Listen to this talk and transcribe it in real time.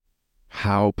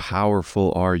how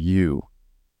powerful are you?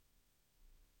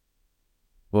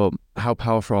 Well, how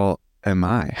powerful am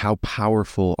I? How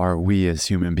powerful are we as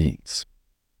human beings?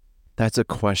 That's a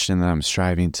question that I'm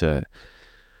striving to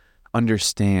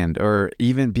understand or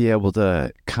even be able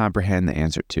to comprehend the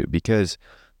answer to, because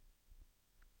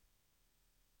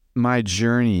my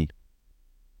journey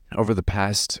over the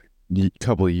past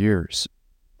couple of years,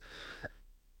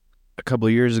 a couple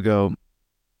of years ago,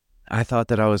 I thought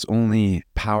that I was only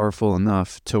powerful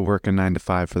enough to work a 9 to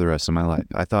 5 for the rest of my life.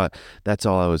 I thought that's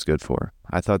all I was good for.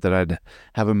 I thought that I'd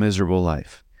have a miserable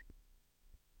life.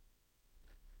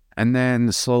 And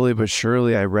then slowly but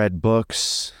surely, I read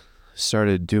books,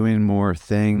 started doing more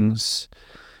things,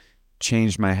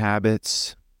 changed my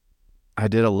habits. I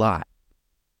did a lot.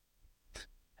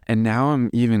 And now I'm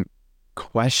even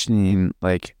questioning,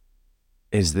 like,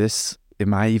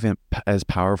 am I even as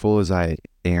powerful as I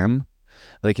am?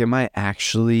 Like, am I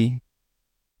actually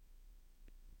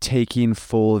taking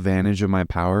full advantage of my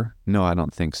power? No, I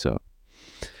don't think so.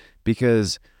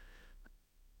 Because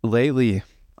lately,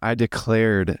 I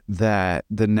declared that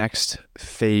the next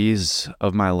phase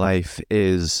of my life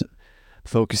is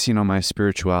focusing on my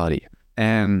spirituality.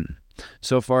 And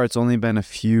so far, it's only been a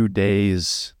few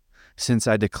days since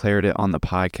I declared it on the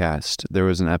podcast. There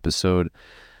was an episode,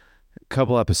 a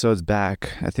couple episodes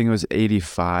back, I think it was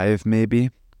 85 maybe,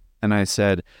 and I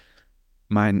said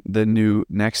the new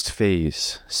next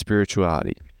phase,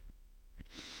 spirituality.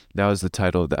 That was the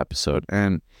title of the episode.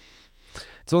 And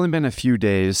it's only been a few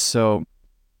days, so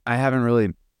I haven't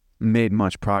really made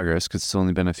much progress because it's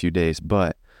only been a few days,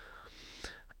 but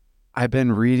I've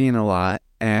been reading a lot,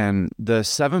 and the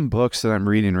 7 books that I'm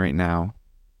reading right now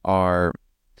are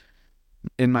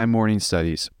in my morning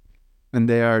studies, and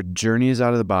they are Journeys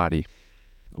Out of the Body,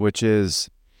 which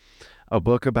is a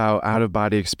book about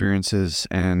out-of-body experiences,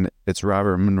 and it's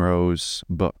Robert Monroe's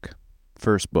book,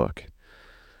 first book.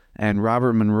 And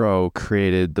Robert Monroe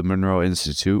created the Monroe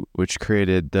Institute, which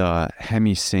created the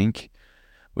Hemi-Sync,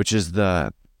 which is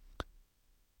the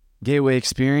gateway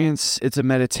experience. It's a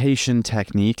meditation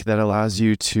technique that allows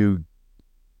you to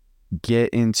get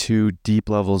into deep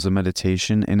levels of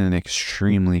meditation in an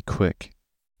extremely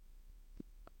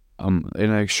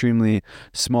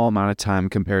small amount of time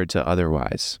compared to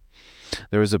otherwise.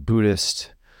 There was a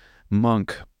Buddhist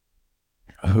monk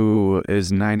who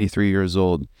is 93 years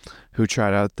old who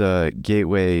tried out the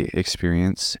gateway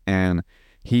experience, and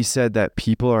he said that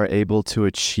people are able to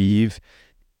achieve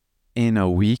in a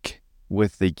week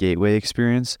with the gateway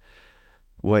experience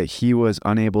what he was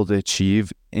unable to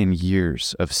achieve in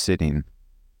years of sitting.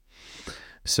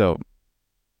 So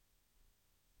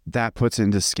that puts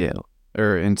into scale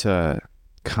or into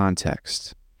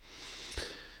context.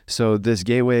 So this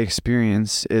gateway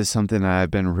experience is something that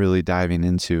I've been really diving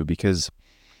into, because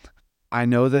I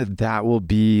know that will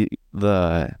be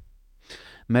the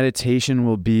meditation,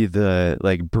 will be the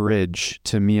bridge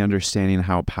to me understanding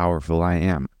how powerful I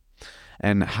am,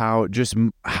 and how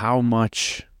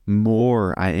much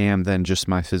more I am than just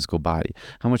my physical body,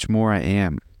 how much more I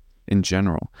am in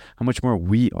general, how much more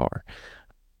we are.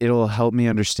 It'll help me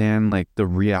understand the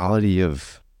reality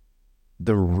of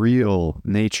the real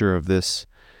nature of this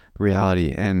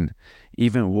reality, and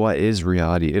even what is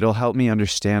reality. It'll help me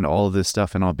understand all of this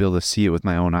stuff, and I'll be able to see it with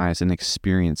my own eyes and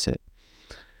experience it.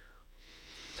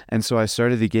 And so I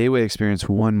started the gateway experience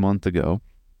 1 month ago,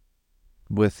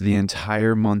 with the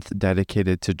entire month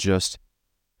dedicated to just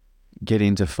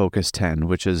getting to focus 10,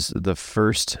 which is the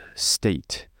first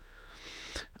state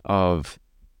of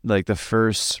the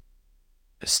first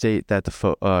state that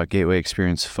the gateway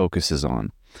experience focuses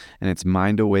on. And it's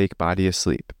mind awake, body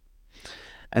asleep.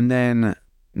 And then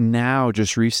now,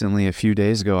 just recently, a few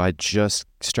days ago, I just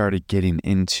started getting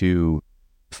into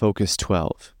focus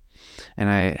 12. And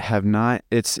I have not,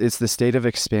 it's the state of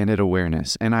expanded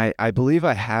awareness. And I believe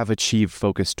I have achieved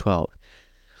focus 12.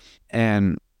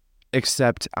 And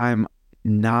except I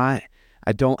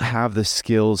don't have the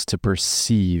skills to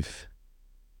perceive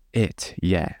it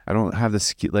yet. I don't have the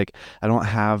skill, I don't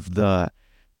have the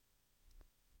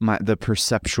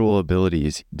perceptual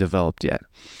abilities developed yet.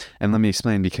 And let me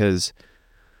explain, because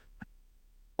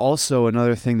also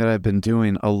another thing that I've been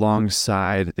doing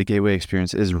alongside the gateway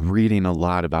experience is reading a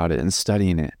lot about it and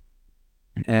studying it.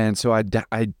 And so I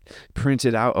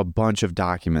printed out a bunch of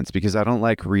documents, because I don't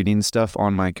like reading stuff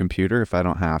on my computer if I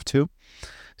don't have to.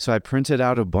 So I printed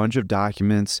out a bunch of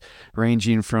documents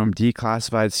ranging from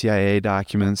declassified CIA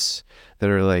documents that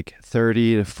are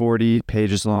 30 to 40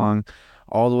 pages long,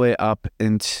 all the way up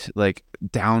into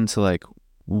down to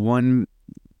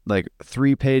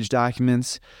 3-page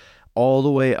documents, all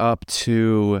the way up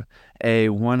to a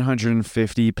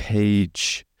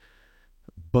 150-page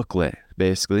booklet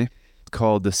basically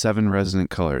called The Seven Resonant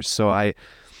Colors. So I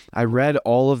read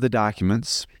all of the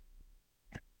documents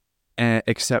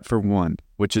except for one,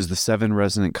 which is The Seven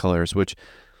Resonant Colors, which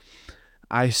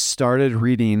I started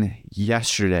reading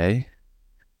yesterday.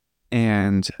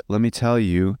 And let me tell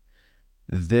you,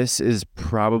 this is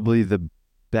probably the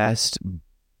best,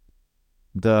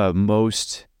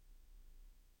 this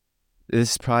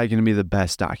is probably going to be the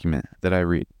best document that I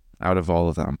read out of all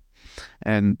of them.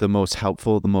 And the most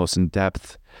helpful, the most in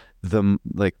depth,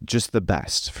 just the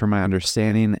best for my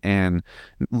understanding and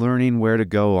learning where to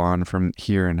go on from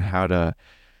here and how to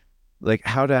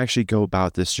actually go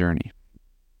about this journey,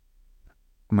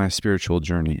 my spiritual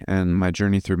journey and my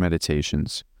journey through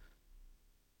meditations.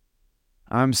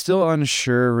 I'm still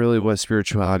unsure really what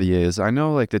spirituality is. I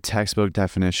know like the textbook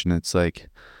definition, it's like,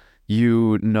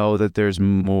 you know that there's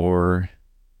more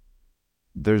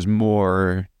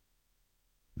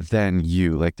than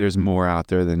you, like there's more out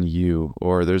there than you,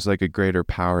 or there's like a greater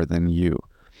power than you.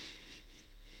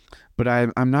 But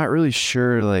I'm not really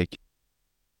sure, like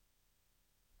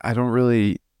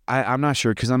I'm not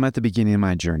sure, because I'm at the beginning of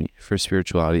my journey for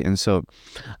spirituality, and so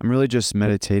I'm really just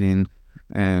meditating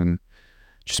and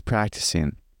just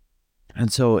practicing.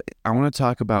 And so I want to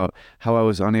talk about how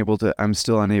I'm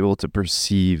still unable to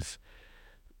perceive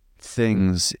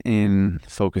things in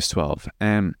Focus 12.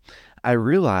 And I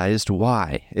realized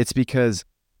why. It's because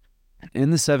in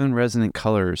the Seven Resonant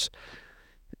Colors,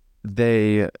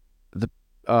 the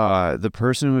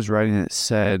person who was writing it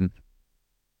said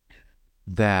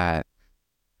that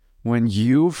when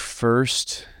you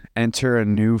first enter a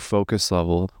new focus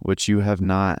level, which you have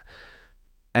not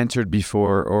entered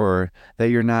before, or that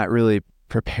you're not really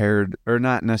prepared, or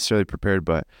not necessarily prepared,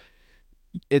 but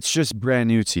it's just brand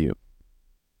new to you,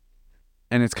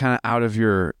 and it's kind of out of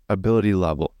your ability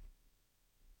level,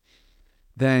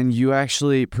 then you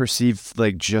actually perceive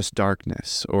like just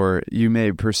darkness, or you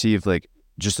may perceive like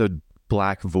just a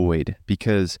black void,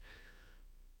 because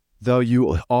though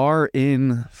you are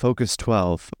in Focus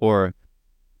 12 or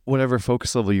whatever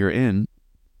focus level you're in,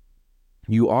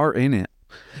 you are in it,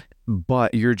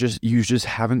 but you just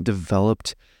haven't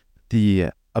developed the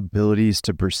abilities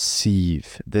to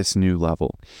perceive this new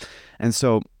level. And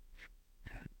so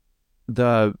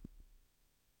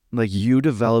you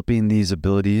developing these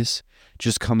abilities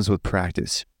just comes with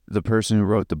practice. The person who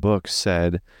wrote the book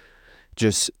said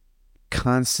just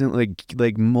constantly,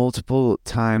 like multiple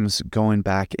times, going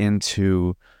back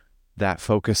into that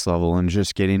focus level and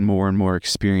just getting more and more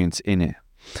experience in it.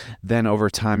 Then over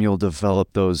time you'll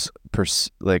develop those perceptions,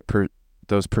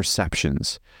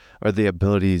 or the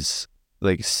abilities,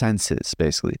 like senses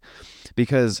basically.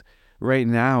 Because right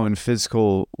now in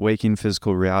waking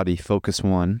physical reality, Focus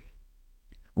 1,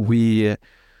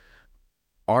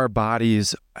 our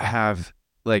bodies have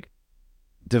like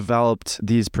developed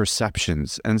these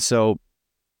perceptions. And so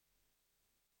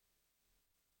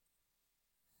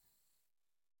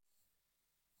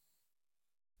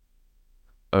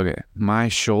okay, my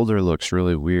shoulder looks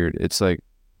really weird. It's like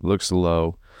looks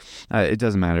low. It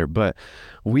doesn't matter, but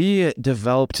we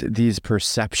developed these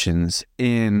perceptions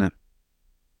in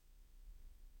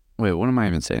wait, what am I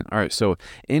even saying? All right, so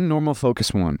in normal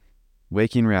Focus 1,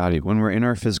 waking reality, when we're in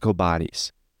our physical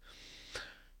bodies,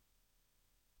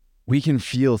 we can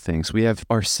feel things. We have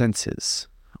our senses.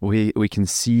 We can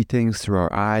see things through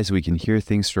our eyes. We can hear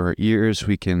things through our ears.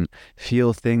 We can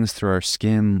feel things through our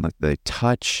skin, like the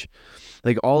touch,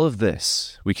 like all of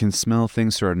this. We can smell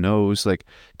things through our nose, like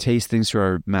taste things through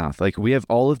our mouth. Like we have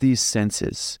all of these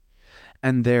senses,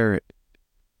 and they're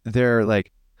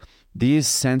like, these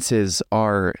senses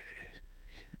are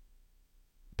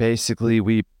basically,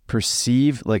 we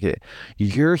perceive like it.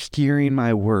 You're hearing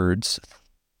my words.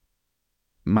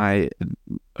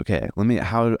 Okay,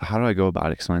 how do I go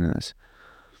about explaining this?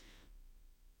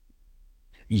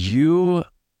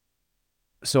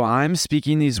 So I'm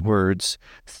speaking these words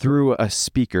through a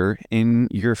speaker in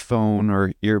your phone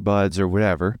or earbuds or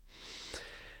whatever.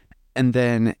 And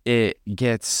then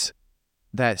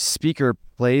that speaker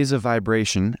plays a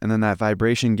vibration, and then that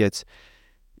vibration gets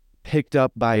picked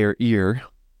up by your ear,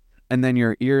 and then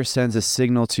your ear sends a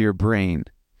signal to your brain.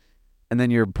 And then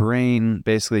your brain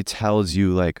basically tells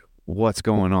you like what's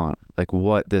going on, like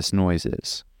what this noise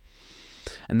is.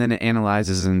 And then it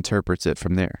analyzes and interprets it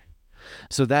from there.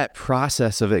 So that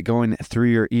process of it going through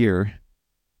your ear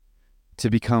to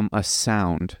become a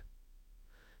sound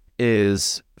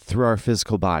is through our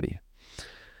physical body.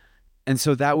 And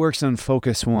so that works on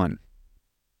Focus 1.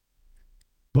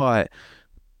 But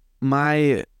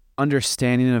my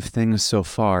understanding of things so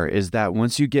far is that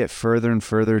once you get further and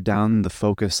further down the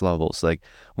focus levels, like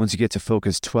once you get to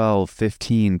focus 12,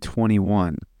 15,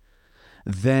 21,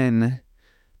 then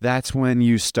that's when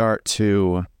you start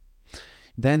to,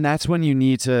 then that's when you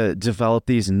need to develop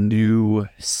these new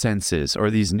senses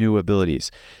or these new abilities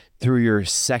through your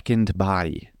second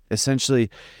body. Essentially,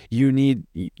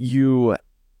 you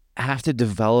have to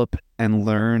develop and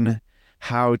learn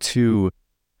how to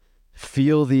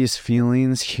feel these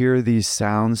feelings, hear these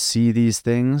sounds, see these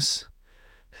things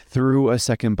through a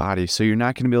second body. So you're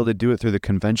not going to be able to do it through the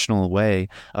conventional way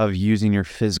of using your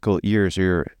physical ears or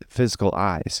your physical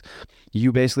eyes.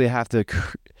 You basically have to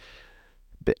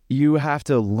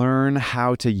learn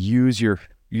how to use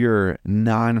your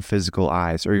non-physical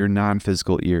eyes or your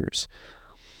non-physical ears.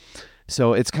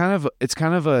 So it's kind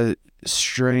of a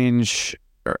strange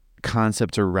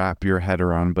concept to wrap your head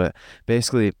around, but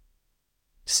basically,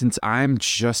 since I'm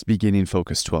just beginning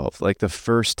Focus 12, like the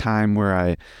first time where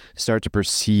I start to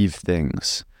perceive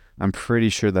things, I'm pretty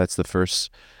sure that's the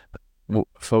first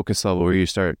focus level where you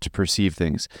start to perceive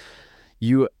things.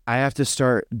 I have to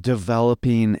start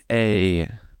developing I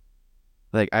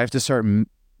have to start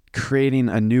creating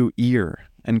a new ear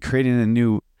and creating a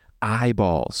new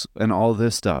eyeballs and all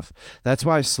this stuff. That's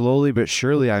why slowly but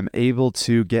surely I'm able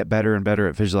to get better and better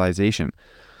at visualization.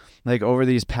 Like over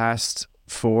these past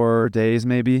 4 days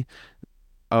maybe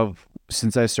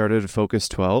since I started Focus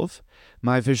 12,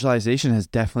 my visualization has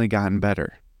definitely gotten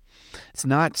better. It's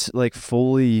not like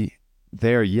fully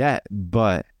there yet,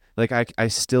 but like I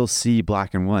still see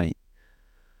black and white,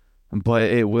 but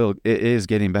it is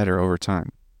getting better over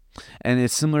time. And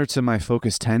it's similar to my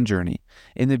Focus 10 journey.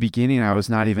 In the beginning, I was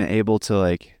not even able to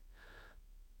like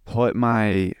put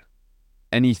my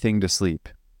anything to sleep.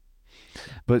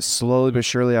 But slowly but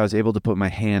surely, I was able to put my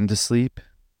hand to sleep.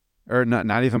 Or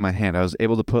not even my hand. I was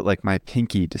able to put like my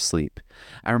pinky to sleep.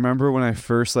 I remember when I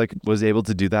first like was able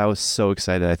to do that, I was so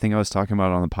excited. I think I was talking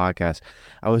about it on the podcast.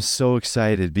 I was so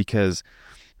excited because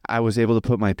I was able to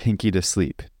put my pinky to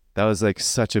sleep. That was like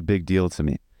such a big deal to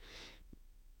me.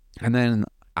 And then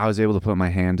I was able to put my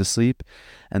hand to sleep.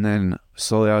 And then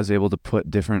slowly I was able to put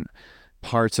different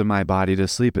parts of my body to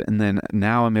sleep. And then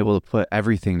now I'm able to put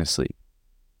everything to sleep.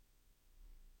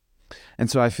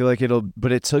 And so I feel like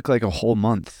but it took like a whole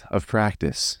month of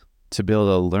practice to be able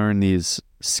to learn these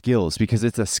skills because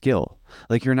it's a skill.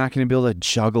 Like you're not going to be able to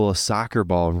juggle a soccer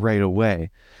ball right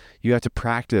away. You have to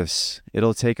practice.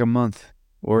 It'll take a month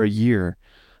or a year.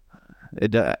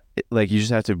 Like you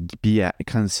just have to be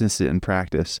consistent in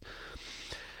practice.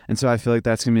 And so I feel like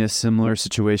that's going to be a similar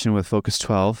situation with Focus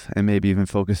 12 and maybe even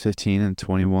Focus 15 and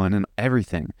 21 and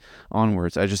everything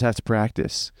onwards. I just have to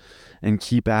practice and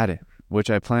keep at it, which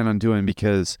I plan on doing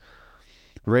because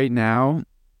right now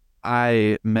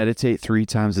I meditate 3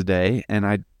 times a day and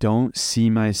I don't see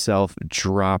myself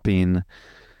dropping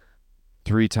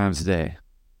 3 times a day.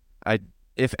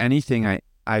 If anything,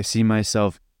 I see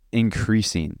myself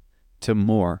increasing to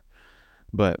more,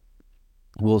 but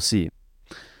we'll see.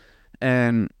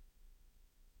 And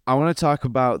I want to talk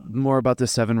more about the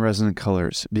 7 resonant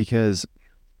colors because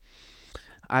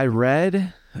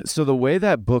so the way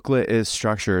that booklet is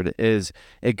structured is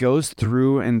it goes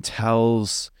through and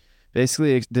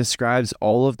basically it describes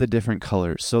all of the different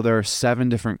colors. So there are 7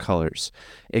 different colors.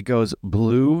 It goes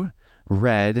blue,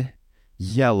 red,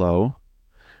 yellow,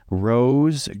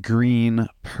 rose, green,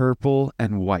 purple,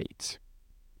 and white.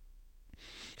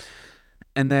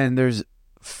 And then there's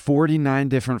 49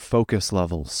 different focus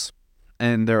levels,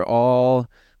 and they're all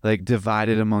like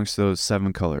divided amongst those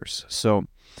 7 colors. So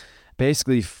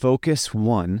basically Focus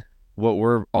 1, what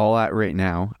we're all at right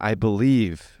now, I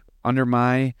believe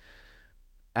we're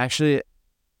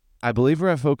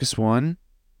at Focus 1,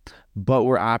 but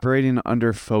we're operating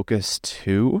under Focus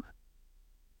 2,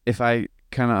 if I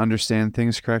kind of understand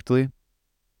things correctly.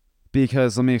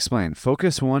 Because let me explain.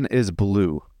 Focus 1 is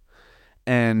blue.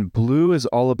 And blue is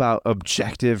all about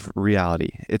objective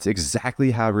reality. It's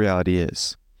exactly how reality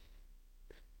is.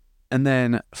 And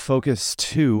then Focus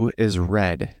 2 is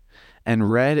red.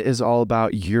 And red is all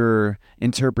about your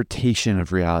interpretation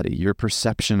of reality, your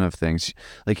perception of things,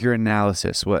 like your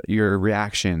analysis, your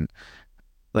reaction,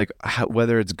 like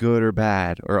whether it's good or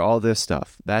bad or all this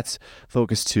stuff. That's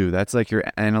Focus 2. That's like your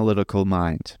analytical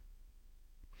mind.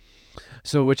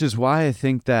 So, which is why I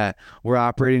think that we're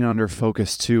operating under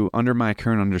Focus 2, under my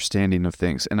current understanding of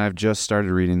things. And I've just started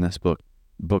reading this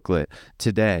booklet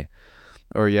today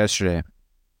or yesterday,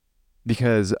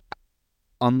 because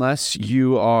unless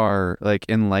you are like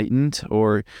enlightened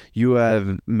or you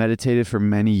have meditated for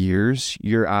many years,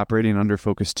 you're operating under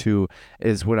Focus 2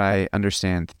 is what I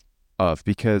understand of,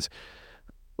 because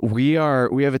we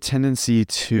have a tendency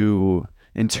to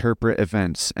interpret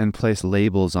events and place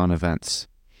labels on events.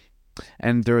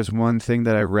 And there was one thing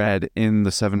that I read in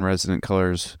the Seven Resonant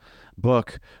Colors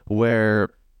book where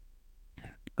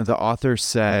the author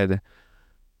said,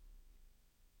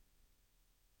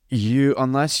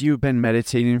 unless you've been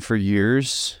meditating for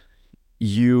years,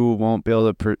 you won't be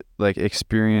able to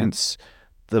experience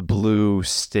the blue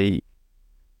state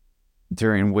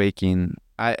during waking.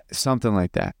 Something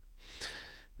like that.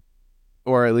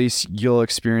 Or at least you'll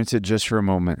experience it just for a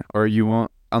moment, or you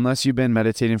won't, unless you've been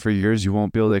meditating for years, you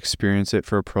won't be able to experience it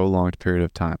for a prolonged period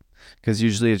of time, because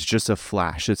usually it's just a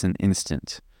flash, it's an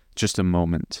instant, just a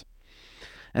moment.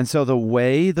 And so the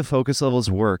way the focus levels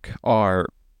work are: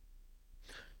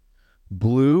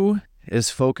 blue is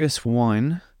focus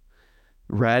 1,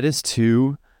 red is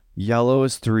 2, yellow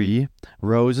is 3,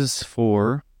 rose is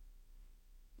 4,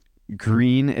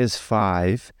 green is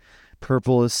 5,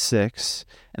 purple is 6,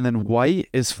 and then white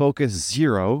is focus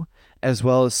 0 as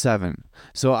well as 7.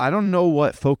 So I don't know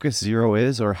what focus 0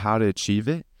 is or how to achieve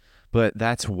it, but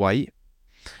that's white.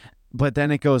 But then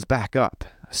it goes back up.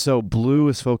 So blue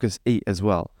is focus 8 as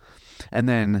well. And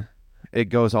then it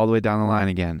goes all the way down the line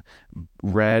again.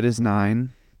 Red is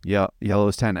 9, yellow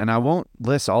is 10. And I won't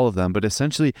list all of them, but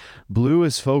essentially blue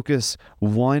is focus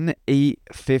 1, 8,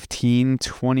 15,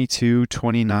 22,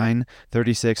 29,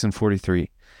 36, and 43.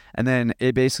 And then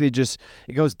it basically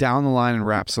it goes down the line and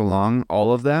wraps along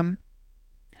all of them.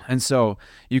 And so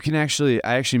I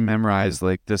actually memorized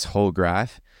like this whole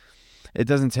graph. It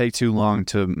doesn't take too long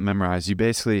to memorize. You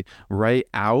basically write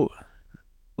out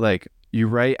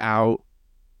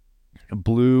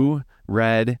blue,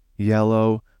 red,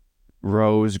 yellow,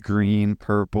 rose, green,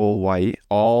 purple, white,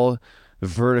 all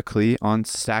vertically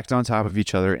stacked on top of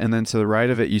each other, and then to the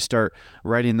right of it you start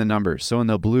writing the numbers. So in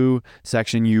the blue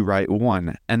section you write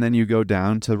 1, and then you go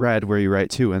down to red where you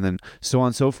write 2, and then so on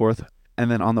and so forth.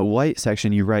 And then on the white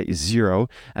section you write 0,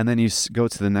 and then you go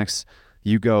to the next,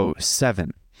 you go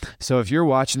 7. So if you're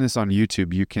watching this on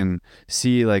YouTube, you can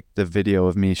see like the video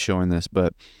of me showing this,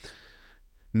 and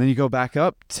then you go back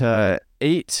up to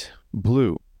 8,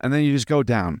 blue, and then you just go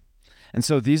down. And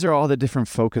so these are all the different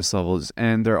focus levels,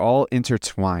 and they're all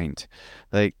intertwined.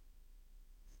 All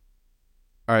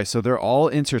right, so they're all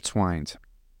intertwined,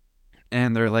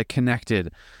 and they're like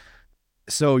connected.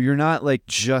 So you're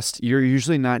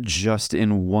usually not just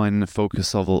in one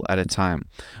focus level at a time,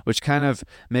 which kind of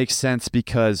makes sense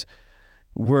because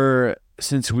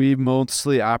since we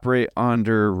mostly operate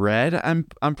under red,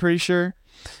 I'm pretty sure,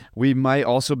 we might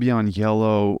also be on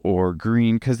yellow or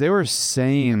green, because they were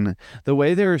saying, the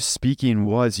way they were speaking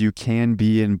was you can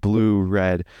be in blue,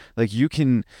 red, like you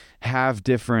can have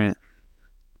different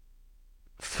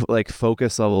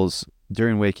focus levels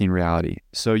during waking reality.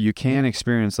 So you can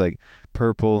experience like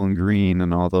purple and green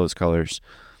and all those colors.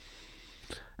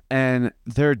 And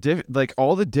they're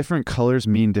all the different colors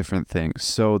mean different things.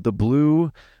 So the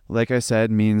blue, like I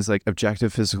said, means like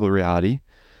objective physical reality.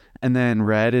 And then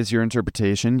red is your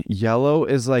interpretation. Yellow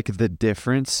is like the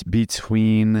difference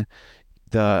between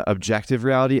the objective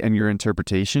reality and your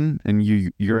interpretation. And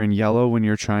you're in yellow when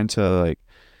you're trying to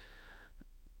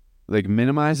like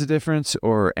minimize the difference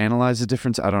or analyze the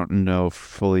difference. I don't know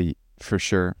fully for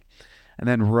sure. And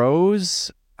then rose,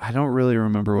 I don't really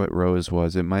remember what rose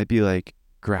was. It might be like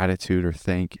gratitude or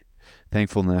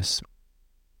thankfulness.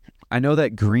 I know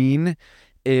that green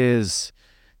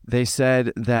they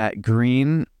said that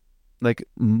green, like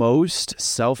most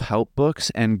self-help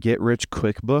books and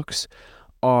get-rich-quick books,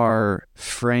 are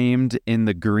framed in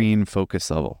the green focus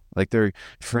level. Like they're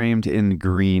framed in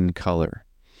green color.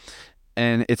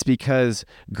 And it's because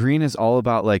green is all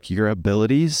about like your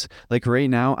abilities. Like right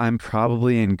now I'm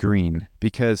probably in green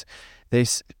because they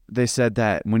said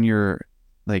that when you're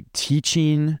like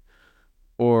teaching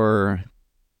or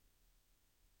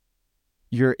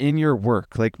you're in your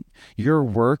work, like your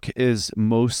work is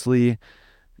mostly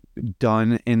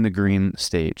done in the green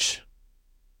stage.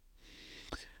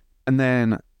 And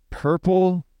then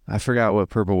purple, I forgot what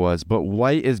purple was, but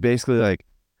white is basically like,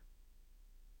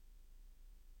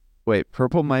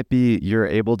 purple might be you're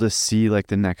able to see like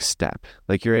the next step.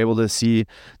 Like you're able to see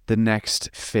the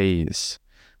next phase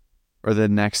or the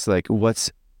next like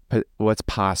what's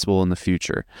possible in the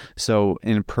future. So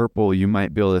in purple, you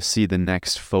might be able to see the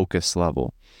next focus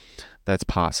level that's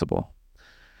possible.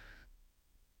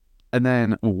 And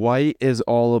then white is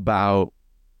all about,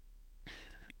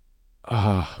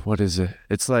 what is it?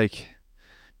 It's like,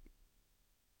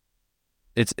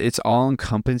 it's all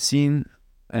encompassing.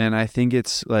 And I think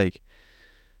it's like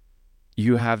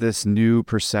you have this new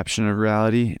perception of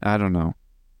reality. I don't know.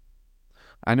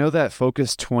 I know that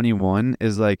focus 21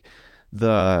 is like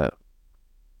the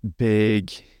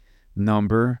big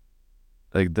number,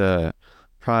 like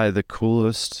probably the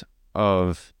coolest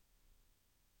of,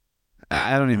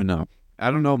 I don't even know.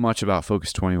 I don't know much about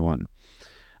Focus 21,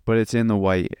 but it's in the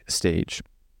white stage.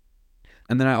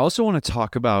 And then I also want to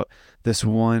talk about this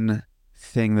one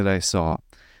thing that I saw.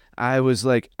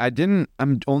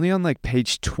 I'm only on like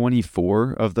page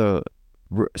 24 of the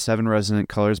 7 Resonant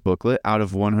Colors booklet out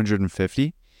of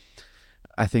 150.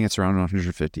 I think it's around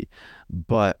 150.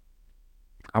 But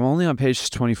I'm only on page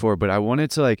 24, but I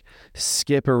wanted to like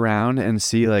skip around and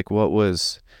see like what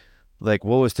was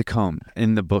to come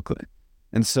in the booklet.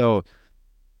 And so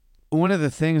one of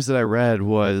the things that I read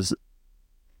was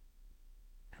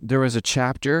there was a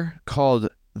chapter called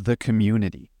The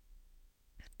Community.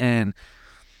 And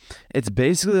it's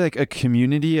basically like a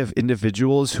community of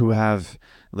individuals who have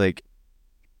like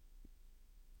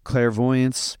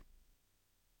clairvoyance,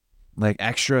 like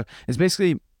extra. It's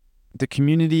basically the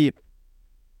community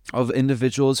of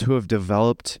individuals who have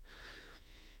developed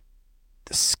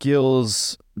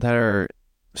skills that are,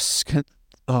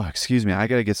 oh, excuse me, I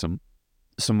gotta get some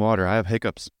water. I have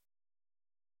hiccups.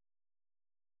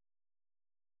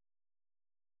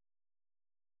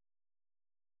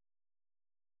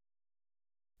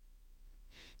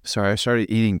 Sorry, I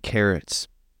started eating carrots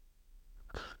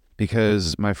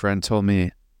because my friend told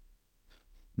me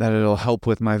that it'll help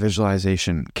with my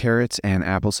visualization. Carrots and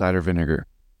apple cider vinegar.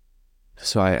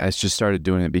 So I just started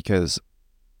doing it because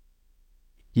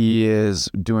he is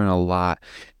doing a lot.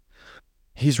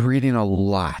 He's reading a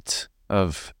lot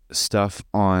of stuff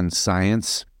on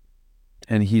science,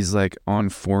 and he's like on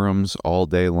forums all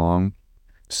day long.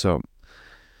 So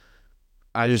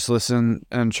I just listen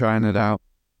and trying it out.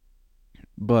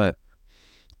 But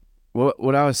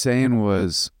what I was saying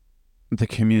was the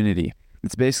community.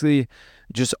 It's basically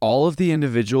just all of the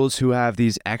individuals who have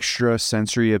these extra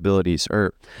sensory abilities,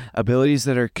 or abilities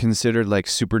that are considered like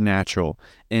supernatural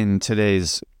in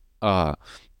today's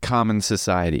common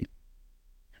society.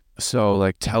 So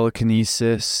like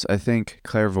telekinesis, I think,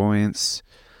 clairvoyance,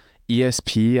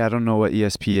 ESP. I don't know what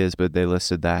ESP is, but they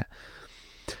listed that.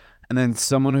 And then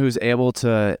someone who's able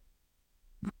to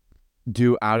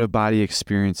do out-of-body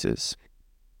experiences.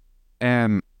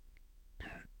 And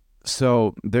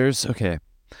so this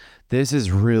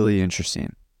is really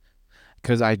interesting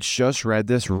because I just read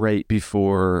this right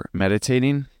before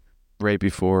meditating, right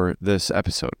before this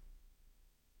episode.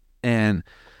 And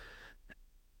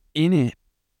in it,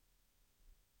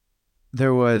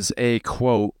 there was a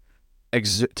quote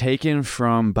taken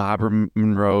from Bob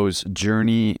Monroe's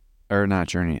Journey, or not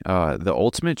Journey, The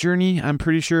Ultimate Journey, I'm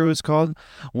pretty sure it was called.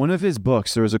 One of his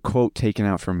books, there was a quote taken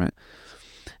out from it.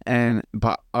 And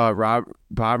Bob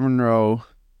Monroe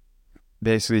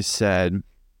basically said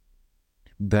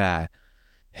that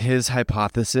his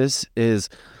hypothesis is,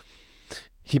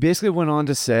 he basically went on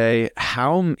to say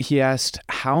he asked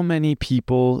how many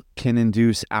people can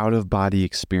induce out-of-body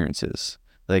experiences,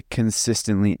 like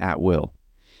consistently at will.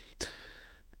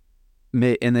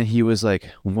 And then he was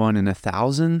like 1 in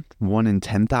 1,000, 1 in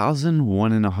 10,000,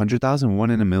 1 in 100,000, 1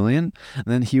 in a million. And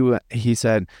then he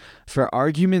said, for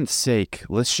argument's sake,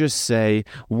 let's just say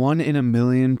 1 in a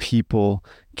million people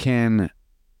can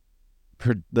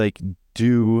like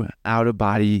do out of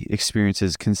body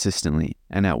experiences consistently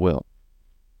and at will.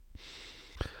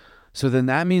 So then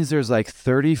that means there's like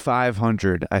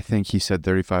 3,500. I think he said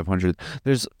 3,500.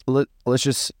 Let's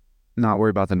just not worry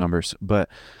about the numbers, but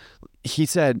he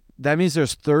said that means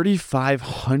there's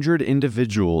 3,500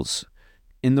 individuals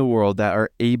in the world that are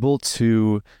able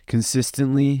to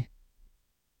consistently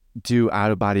do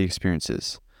out-of-body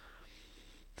experiences.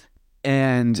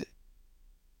 And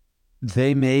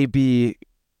they may be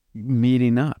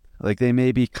meeting up, like they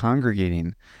may be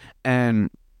congregating. And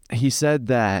he said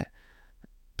that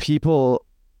people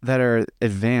that are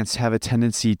advanced have a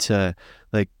tendency to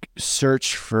like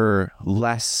search for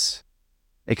less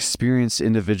experienced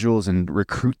individuals and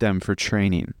recruit them for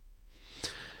training.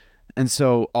 And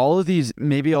so all of these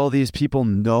people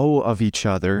know of each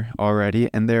other already,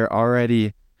 and they're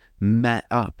already met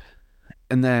up.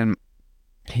 And then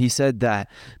he said that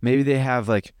maybe they have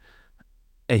like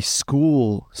a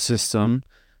school system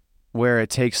where it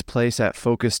takes place at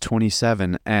Focus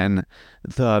 27, and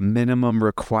the minimum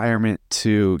requirement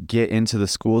to get into the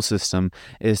school system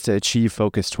is to achieve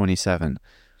Focus 27.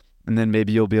 And then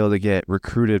maybe you'll be able to get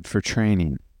recruited for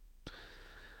training.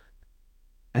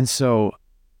 And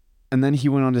then he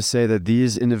went on to say that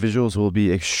these individuals will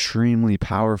be extremely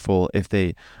powerful if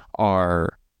they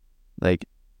are like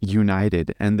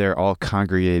united and they're all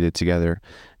congregated together.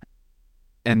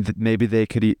 And maybe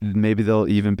they'll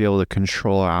even be able to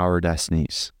control our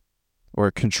destinies.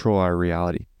 or control our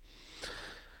reality.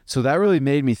 So that really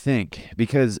made me think,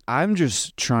 because I'm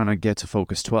just trying to get to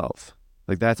Focus 12.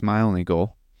 Like, that's my only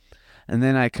goal. And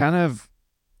then I kind of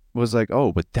was like,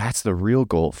 oh, but that's the real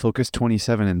goal. Focus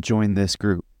 27 and join this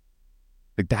group.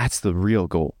 Like, that's the real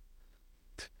goal.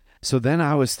 So then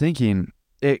I was thinking,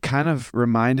 it kind of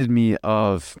reminded me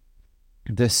of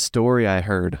this story I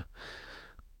heard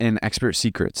in Expert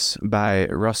Secrets by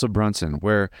Russell Brunson,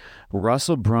 where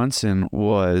Russell Brunson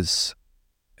was,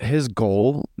 his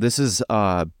goal, this is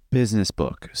a business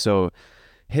book. So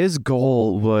his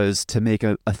goal was to make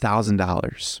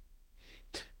 $1,000,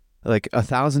 like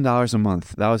 $1,000 a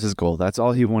month. That was his goal. That's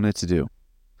all he wanted to do.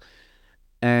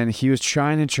 And he was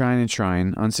trying,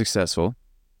 unsuccessful.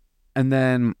 And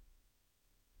then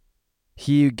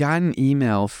he got an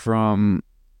email from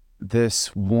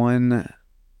this one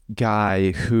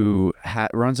guy who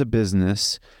runs a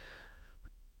business,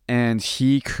 and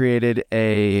he created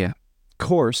a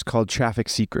course called Traffic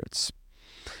Secrets.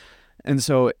 And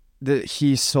so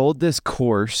he sold this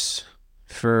course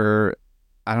for,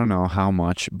 I don't know how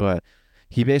much, but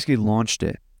he basically launched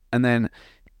it. And then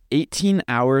 18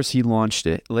 hours he launched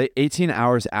it, 18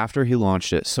 hours after he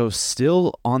launched it, so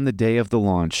still on the day of the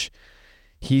launch,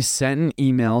 he sent an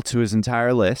email to his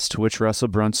entire list, which Russell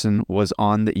Brunson was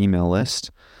on the email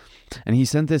list. And he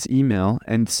sent this email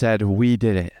and said, we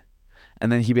did it.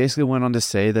 And then he basically went on to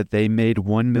say that they made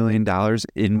 $1 million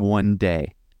in one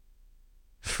day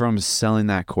from selling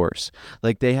that course.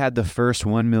 Like, they had the first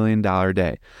 $1 million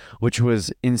day, which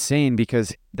was insane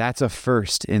because that's a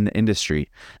first in the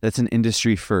industry. That's an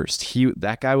industry first.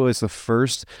 That guy was the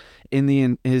first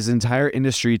in his entire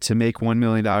industry to make $1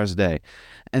 million a day.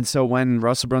 And so when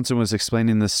Russell Brunson was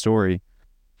explaining this story,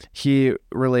 he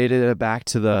related it back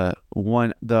to the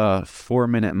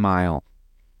 4-minute mile,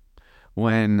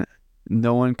 when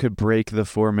no one could break the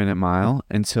 4-minute mile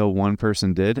until one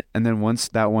person did. And then once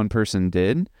that one person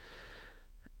did,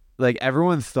 like,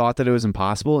 everyone thought that it was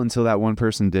impossible until that one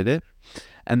person did it.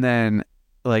 And then,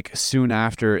 like, soon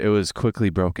after, it was quickly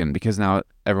broken because now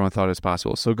everyone thought it was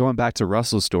possible. So going back to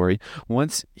Russell's story,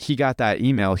 once he got that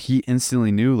email, he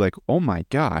instantly knew, like, oh my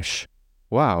gosh,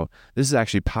 wow, this is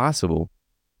actually possible.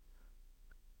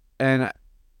 And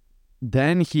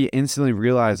then he instantly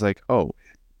realized, like, oh,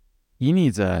 he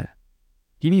needs a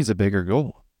bigger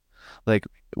goal. Like,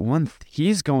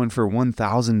 he's going for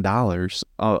 $1,000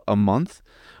 a month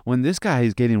when this guy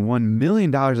is getting $1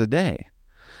 million a day.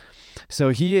 So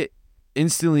he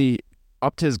instantly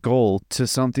upped his goal to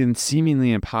something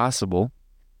seemingly impossible,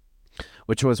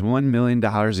 which was $1 million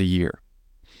a year.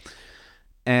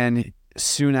 And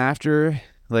soon after,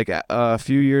 like a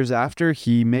few years after,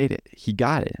 he made it. He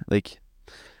got it. Like,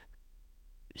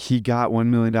 he got $1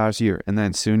 million a year, and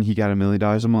then soon he got $1 million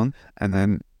a month, and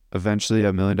then eventually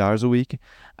 $1 million a week,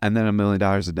 and then $1 million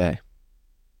a day.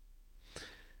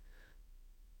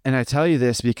 And I tell you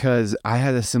this because I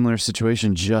had a similar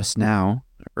situation just now,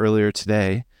 earlier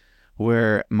today,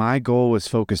 where my goal was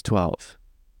Focus 12.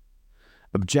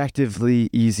 Objectively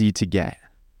easy to get,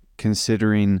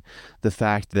 considering the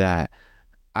fact that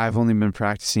I've only been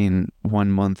practicing 1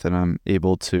 month and I'm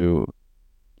able to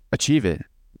achieve it.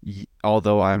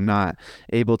 Although I'm not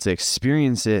able to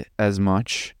experience it as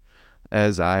much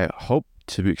as I hope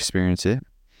to experience it,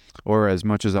 or as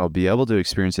much as I'll be able to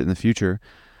experience it in the future,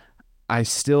 I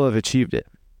still have achieved it.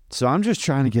 So I'm just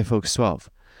trying to get Focus 12.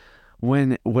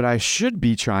 When what I should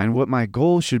be trying, what my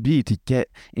goal should be to get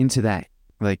into that,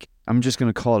 like, I'm just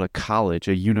going to call it a college,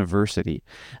 a university.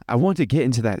 I want to get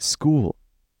into that school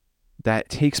that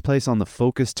takes place on the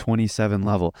Focus 27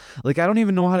 level. Like, I don't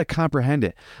even know how to comprehend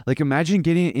it. Like, imagine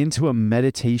getting into a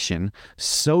meditation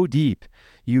so deep,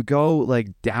 you go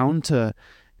like down to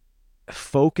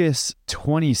Focus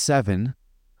 27,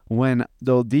 when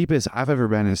the deepest I've ever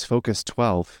been is Focus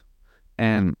 12.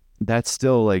 And that's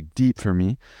still like deep for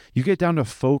me. You get down to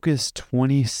Focus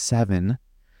 27,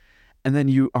 and then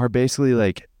you are basically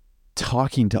like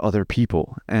talking to other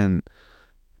people. And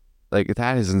like,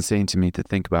 that is insane to me to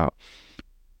think about.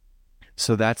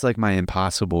 So that's like my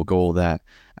impossible goal that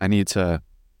I need to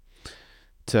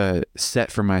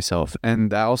set for myself. And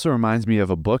that also reminds me of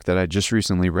a book that I just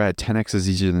recently read, 10x is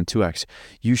easier than 2x.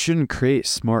 You shouldn't create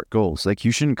smart goals. Like,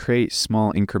 you shouldn't create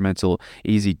small, incremental,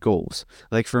 easy goals.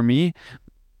 Like, for me,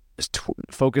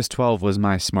 Focus 12 was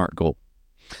my smart goal.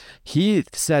 He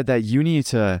said that you need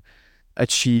to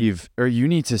achieve, or you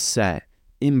need to set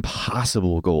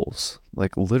impossible goals,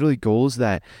 like literally goals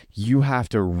that you have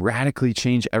to radically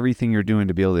change everything you're doing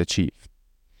to be able to achieve.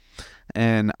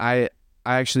 And I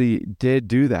actually did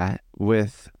do that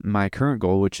with my current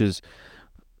goal, which is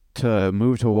to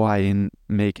move to Hawaii and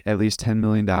make at least $10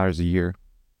 million a year.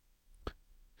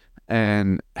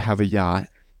 and have a yacht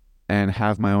and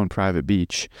have my own private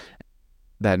beach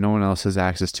that no one else has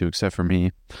access to except for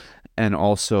me, and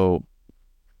also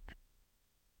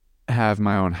have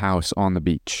my own house on the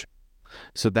beach.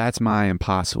 So that's my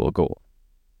impossible goal.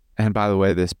 And by the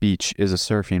way, this beach is a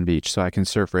surfing beach, so I can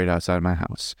surf right outside my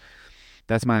house.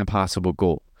 That's my impossible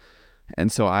goal.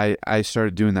 And so I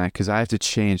started doing that because I have to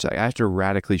change. Like, I have to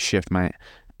radically shift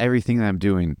everything that I'm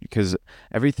doing, because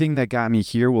everything that got me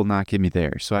here will not get me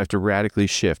there. So I have to radically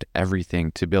shift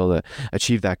everything to be able to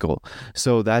achieve that goal.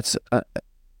 So that's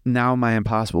now my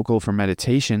impossible goal for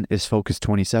meditation is Focus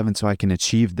 27, so I can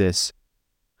achieve this,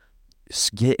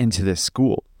 get into this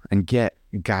school and get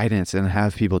guidance and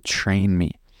have people train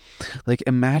me. Like,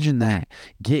 imagine that.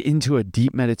 Get into a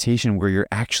deep meditation where you're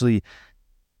actually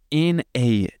in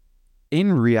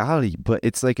reality, but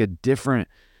it's like a different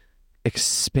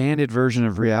expanded version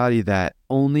of reality that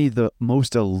only the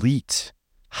most elite,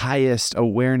 highest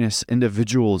awareness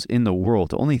individuals in the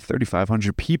world, only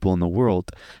 3,500 people in the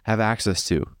world, have access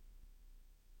to.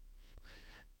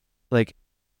 Like,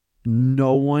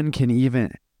 no one can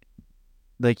even,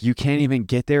 like, you can't even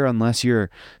get there unless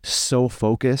you're so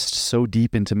focused, so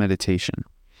deep into meditation.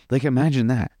 Like, imagine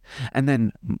that. And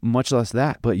then much less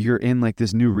that, but you're in like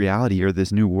this new reality or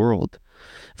this new world.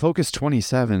 Focus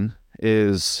 27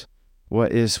 is,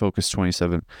 what is Focus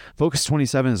 27? Focus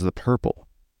 27 is the purple.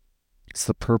 It's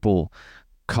the purple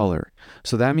color.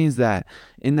 So that means that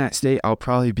in that state, I'll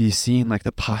probably be seeing like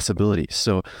the possibilities.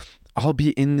 So I'll be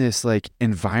in this like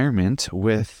environment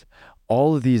with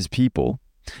all of these people,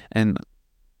 and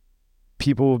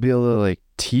people will be able to like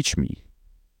teach me,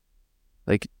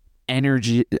 like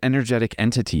energetic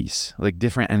entities, like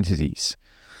different entities.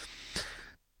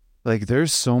 Like,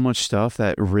 there's so much stuff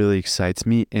that really excites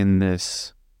me in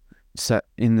this set,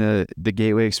 in the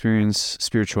Gateway Experience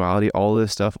spirituality, all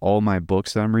this stuff, all my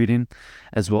books that I'm reading,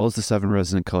 as well as the 7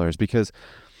 resonant colors, because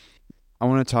I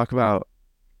want to talk about,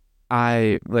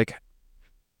 I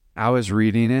was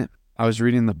reading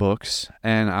the books,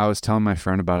 and I was telling my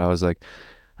friend about it. I was like,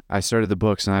 I started the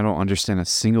books and I don't understand a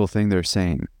single thing they're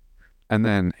saying. And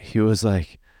then he was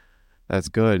like, that's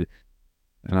good.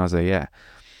 And I was like, yeah.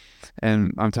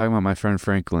 And I'm talking about my friend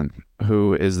Franklin,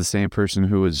 who is the same person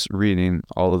who was reading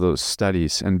all of those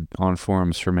studies and on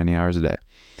forums for many hours a day.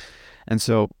 And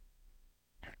so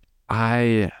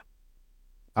after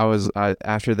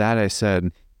that, I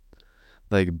said,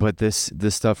 like, but this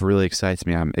stuff really excites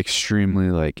me. I'm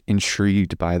extremely like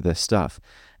intrigued by this stuff.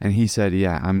 And he said,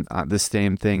 yeah, I'm the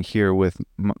same thing here with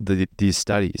these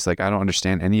studies. Like, I don't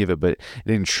understand any of it, but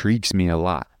it intrigues me a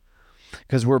lot,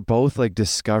 because we're both like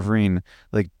discovering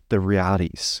like the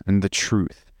realities and the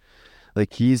truth.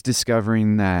 Like, he's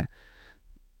discovering that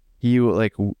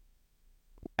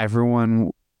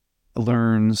everyone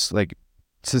learns, like,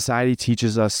 society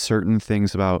teaches us certain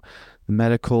things about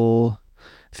medical,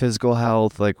 physical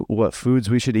health, like what foods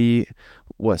we should eat,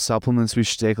 what supplements we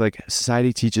should take. Like,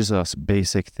 society teaches us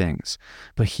basic things,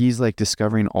 but he's like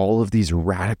discovering all of these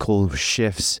radical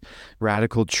shifts,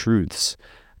 radical truths.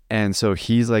 And so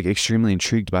he's like extremely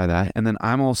intrigued by that. And then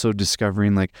I'm also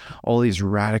discovering like all these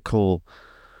radical,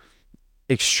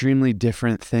 extremely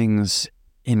different things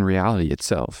in reality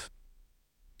itself.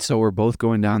 So we're both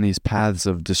going down these paths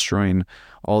of destroying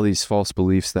all these false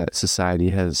beliefs that society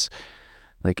has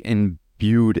like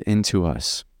imbued into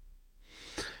us,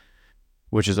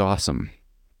 which is awesome.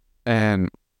 And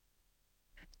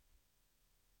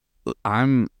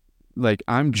I'm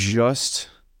just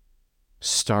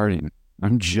starting.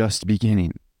 I'm just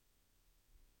beginning.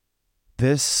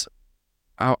 This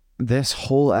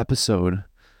whole episode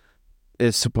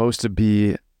is supposed to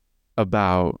be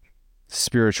about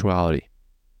spirituality.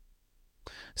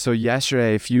 So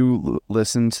yesterday, if you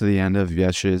listened to the end of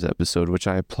yesterday's episode, which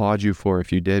I applaud you for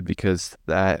if you did, because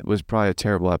that was probably a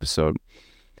terrible episode.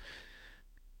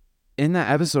 In that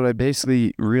episode, I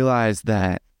basically realized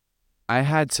that I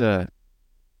had to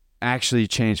actually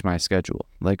change my schedule,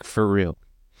 like for real,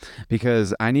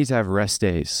 because I need to have rest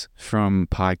days from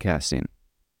podcasting.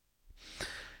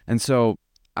 And so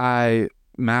I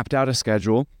mapped out a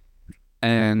schedule,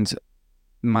 and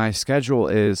my schedule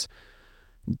is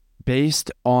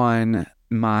based on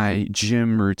my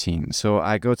gym routine. So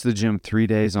I go to the gym 3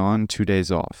 days on, 2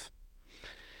 days off.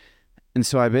 And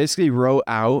so I basically wrote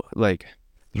out like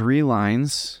 3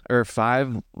 lines or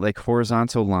 5 like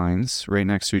horizontal lines right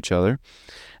next to each other.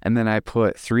 And then I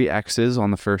put 3 X's on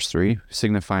the first 3,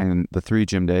 signifying the 3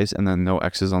 gym days, and then no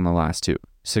X's on the last 2,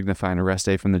 signifying a rest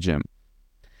day from the gym.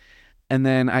 And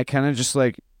then I kind of just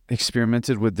like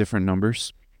experimented with different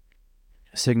numbers,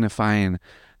 signifying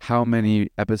how many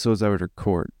episodes I would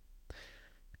record.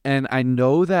 And I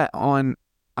know that I'm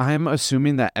I'm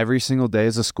assuming that every single day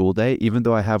is a school day, even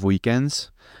though I have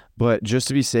weekends. But just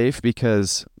to be safe,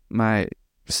 because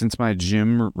since my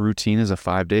gym routine is a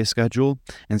 5-day schedule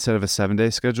instead of a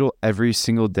 7-day schedule, every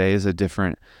single day is a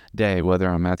different day, whether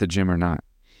I'm at the gym or not.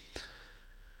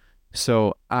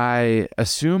 So I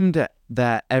assumed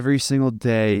that every single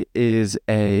day is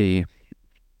a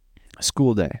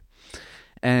school day.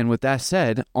 And with that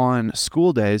said, on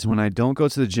school days, when I don't go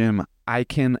to the gym, I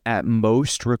can at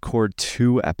most record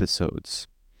 2 episodes.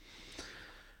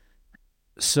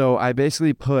 So I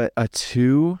basically put a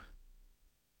 2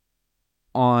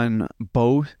 on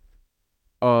both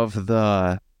of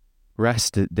the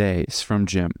rest days from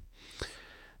gym.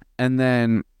 And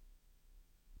then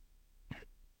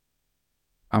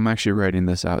I'm actually writing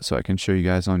this out so I can show you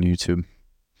guys on YouTube.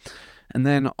 And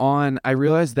then I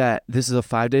realized that this is a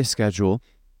 5-day schedule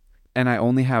and I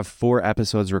only have 4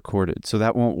 episodes recorded. So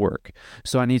that won't work.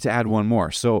 So I need to add 1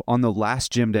 more. So on the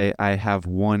last gym day, I have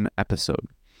 1 episode.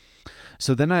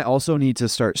 So then I also need to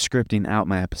start scripting out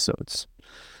my episodes.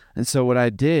 And so what I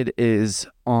did is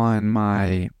on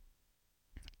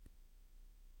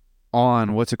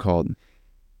what's it called?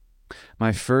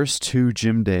 My first 2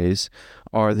 gym days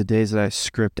are the days that I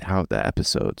script out the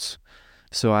episodes.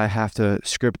 So I have to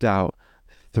script out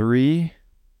 3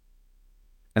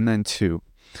 and then 2.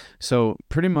 So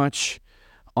pretty much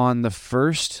on the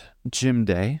first gym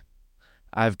day,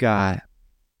 I've got,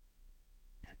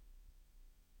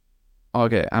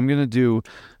 okay, I'm going to do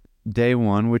day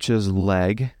 1, which is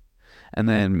leg, and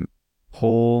then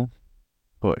pull,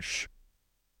 push.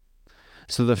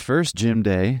 So the first gym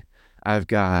day, I've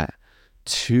got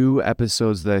 2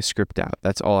 episodes that I script out.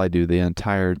 That's all I do the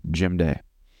entire gym day,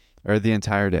 or the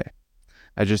entire day.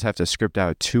 I just have to script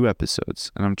out 2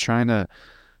 episodes, and I'm trying to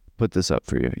put this up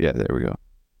for you. Yeah, there we go.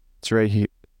 It's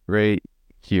right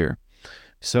here.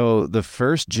 So the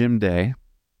first gym day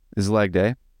is leg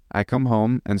day. I come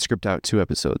home and script out 2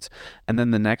 episodes, and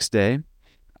then the next day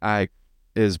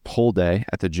is pull day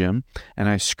at the gym, and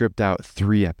I script out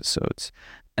 3 episodes.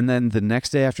 And then the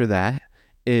next day after that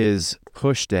is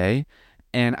push day,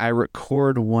 and I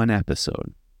record 1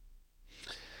 episode.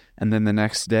 And then the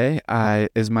next day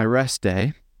is my rest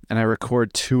day, and I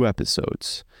record 2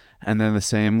 episodes. And then the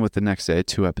same with the next day,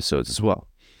 2 episodes as well.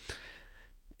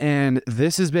 And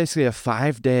this is basically a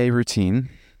 5-day routine.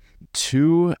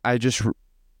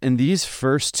 In these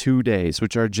first 2 days,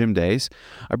 which are gym days,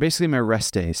 are basically my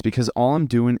rest days, because all I'm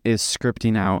doing is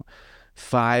scripting out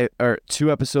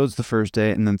 2 episodes the first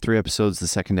day and then 3 episodes the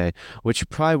second day, which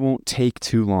probably won't take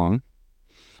too long.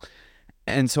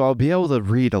 And so I'll be able to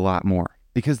read a lot more,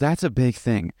 because that's a big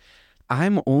thing.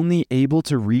 I'm only able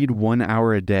to read 1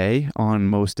 hour a day on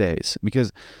most days,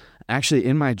 because actually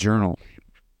in my journal,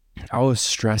 I was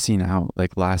stressing out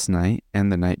like last night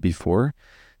and the night before,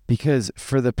 because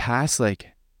for the past a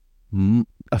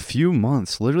few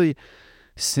months, literally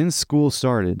since school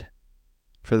started,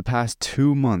 for the past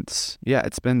 2 months. Yeah,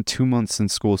 it's been 2 months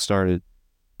since school started,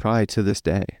 probably to this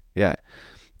day. Yeah,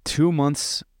 2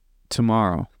 months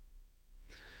tomorrow.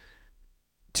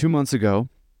 2 months ago,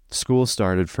 school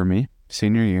started for me,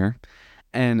 senior year.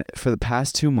 And for the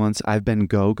past 2 months, I've been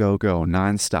go, go, go,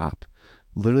 nonstop.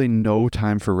 Literally no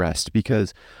time for rest,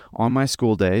 because on my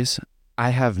school days,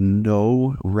 I have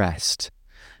no rest,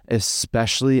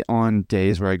 especially on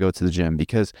days where I go to the gym,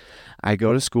 because I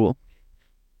go to school.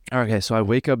 Okay, so I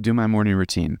wake up, do my morning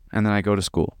routine, and then I go to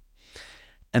school.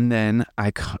 And then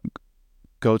I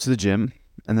go to the gym,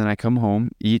 and then I come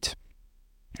home, eat,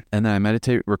 and then I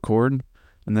meditate, record,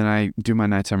 and then I do my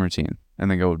nighttime routine,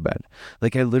 and then go to bed.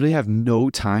 Like, I literally have no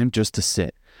time just to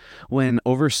sit. When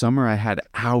over summer, I had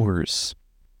hours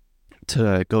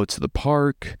to go to the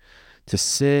park, to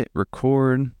sit,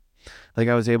 record. Like,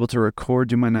 I was able to record,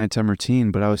 do my nighttime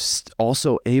routine, but I was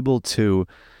also able to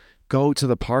go to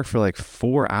the park for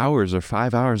 4 hours or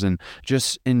 5 hours and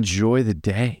just enjoy the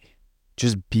day.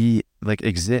 Just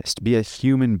exist, be a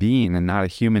human being and not a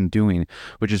human doing,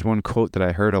 which is one quote that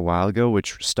I heard a while ago,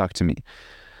 which stuck to me.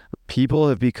 People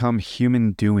have become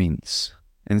human doings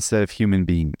instead of human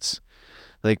beings.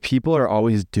 People are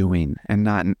always doing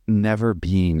and never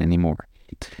being anymore.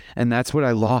 And that's what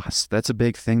I lost. That's a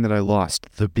big thing that I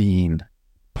lost, the being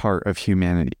part of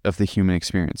humanity, of the human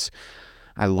experience.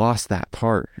 I lost that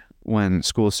part when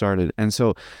school started. And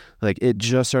so it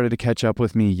just started to catch up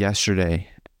with me yesterday,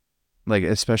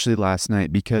 especially last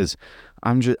night, because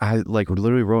I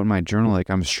literally wrote in my journal,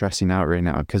 I'm stressing out right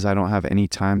now because I don't have any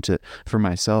time for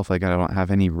myself. I don't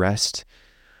have any rest.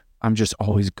 I'm just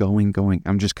always going.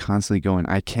 I'm just constantly going.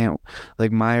 I can't,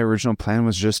 my original plan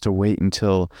was just to wait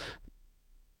until,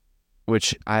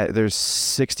 there's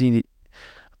 60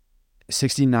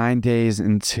 69 days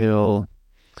until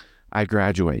I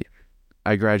graduate.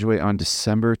 I graduate on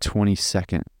December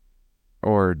 22nd,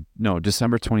 or no,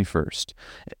 December 21st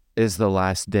is the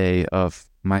last day of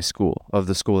my school, of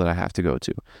the school that I have to go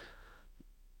to.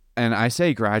 And I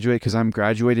say graduate because I'm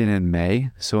graduating in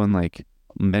May, so in like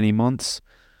many months,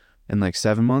 in like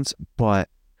 7 months, but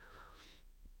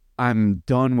I'm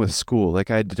done with school. Like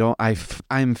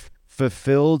I'm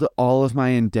fulfilled all of my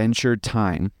indentured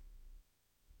time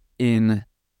in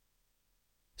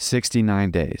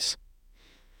 69 days.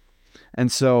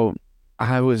 And so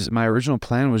my original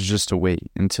plan was just to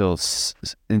wait until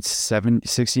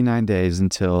 69 days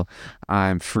until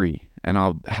I'm free and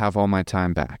I'll have all my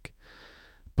time back.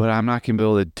 But I'm not going to be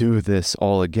able to do this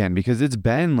all again because it's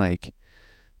been like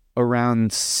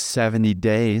around 70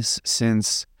 days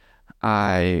since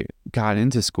I got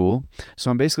into school.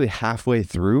 So I'm basically halfway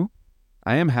through.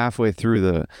 I am halfway through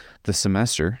the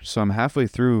semester. So I'm halfway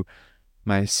through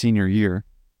my senior year.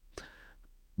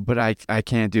 But I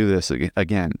can't do this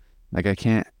again. Like I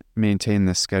can't maintain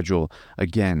this schedule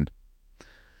again.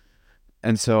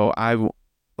 And so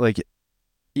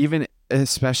even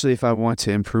especially if I want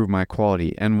to improve my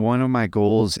quality. And one of my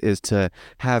goals is to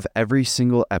have every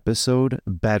single episode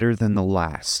better than the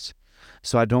last.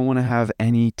 So I don't want to have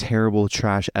any terrible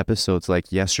trash episodes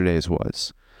like yesterday's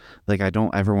was. Like I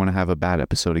don't ever want to have a bad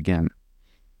episode again.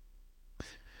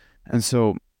 And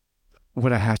so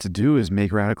what I have to do is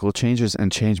make radical changes and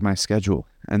change my schedule.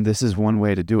 And this is one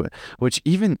way to do it, which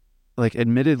even like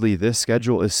admittedly, this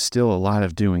schedule is still a lot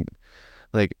of doing.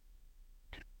 Like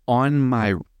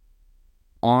on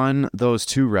those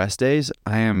 2 rest days,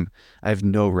 I have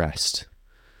no rest.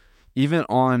 Even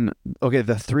on,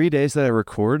 the 3 days that I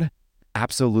record,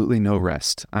 absolutely no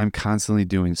rest. I'm constantly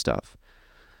doing stuff.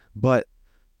 But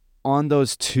on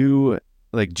those 2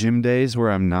 like gym days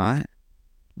where I'm not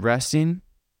resting,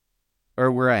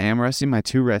 or where I am resting, my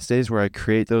 2 rest days where I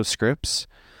create those scripts,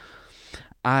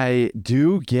 I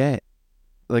do get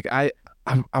like I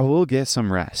will get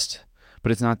some rest,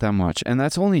 but it's not that much. And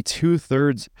that's only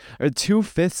 2/3 or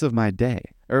 2/5 of my day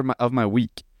of my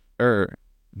week or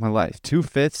my life.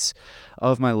 2/5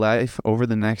 of my life over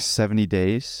the next 70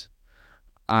 days,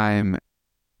 I'm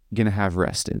going to have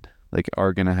rested, like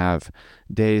are going to have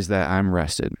days that I'm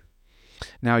rested.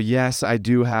 Now, yes, I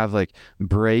do have like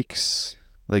breaks,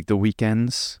 like the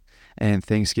weekends and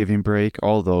Thanksgiving break,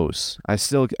 all those. I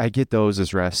get those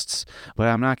as rests, but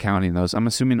I'm not counting those. I'm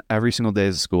assuming every single day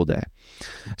is a school day.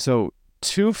 So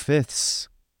 2/5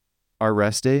 are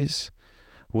rest days,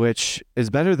 which is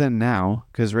better than now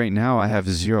because right now I have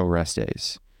 0 rest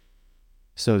days.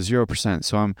 So 0%.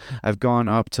 So I've gone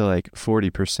up to like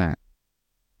 40%.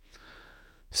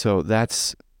 So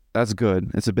that's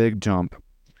good. It's a big jump.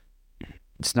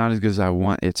 It's not as good as I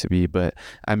want it to be, but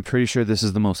I'm pretty sure this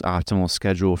is the most optimal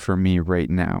schedule for me right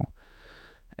now.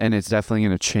 And it's definitely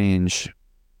going to change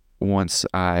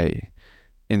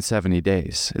in 70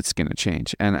 days, it's going to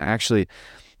change. And actually,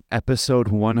 episode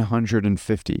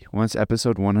 150, once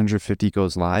episode 150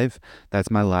 goes live,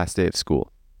 that's my last day of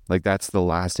school. Like that's the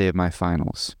last day of my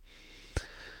finals.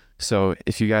 So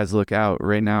if you guys look out,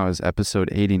 right now is episode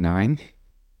 89,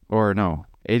 or no,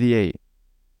 88,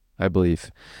 I believe.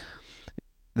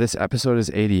 This episode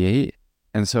is 88.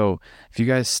 And so if you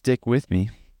guys stick with me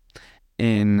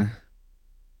in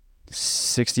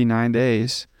 69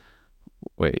 days,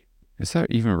 wait, is that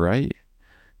even right?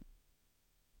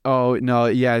 Oh, no,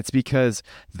 yeah, it's because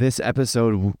this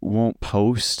episode won't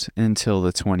post until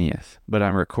the 20th, but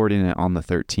I'm recording it on the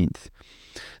 13th.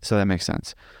 So that makes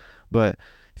sense. But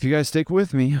if you guys stick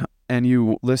with me and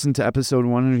you listen to episode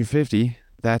 150,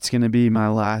 that's going to be my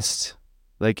last.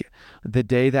 Like the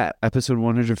day that episode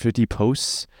 150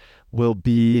 posts will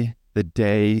be the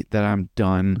day that I'm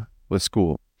done with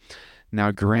school.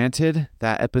 Now, granted,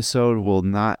 that episode will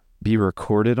not be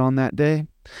recorded on that day.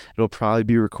 It'll probably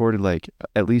be recorded like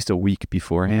at least a week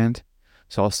beforehand.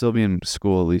 So I'll still be in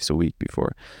school at least a week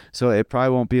before. So it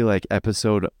probably won't be like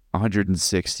episode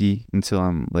 160 until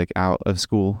I'm like out of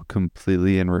school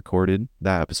completely and recorded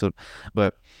that episode.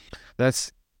 But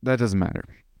that doesn't matter.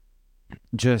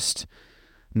 Just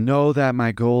know that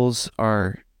my goals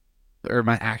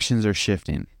my actions are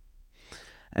shifting.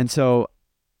 And so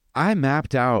I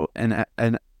mapped out a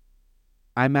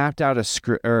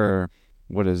script, or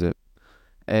what is it?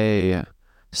 A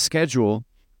schedule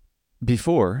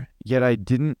before, yet I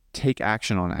didn't take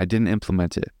action on it. I didn't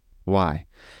implement it. Why?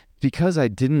 Because I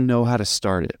didn't know how to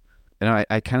start it. And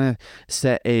I kind of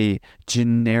set a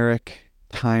generic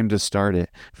time to start it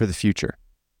for the future.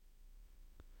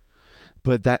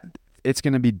 But it's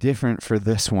going to be different for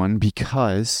this one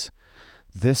because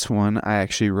this one I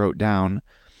actually wrote down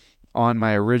on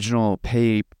my original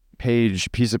piece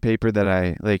of paper that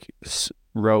I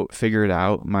figured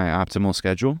out my optimal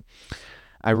schedule,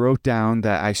 I wrote down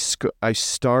that I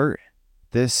start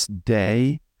this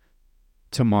day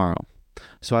tomorrow.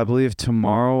 So I believe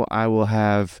tomorrow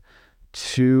I'll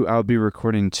be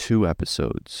recording 2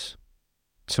 episodes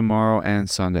tomorrow and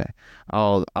Sunday.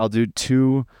 I'll do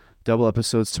 2 double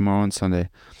episodes tomorrow and Sunday,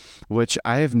 which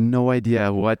I have no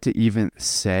idea what to even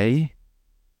say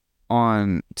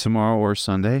on tomorrow or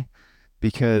Sunday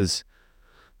because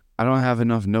I don't have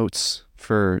enough notes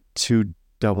for 2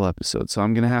 double episodes. So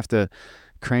I'm going to have to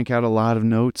crank out a lot of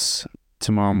notes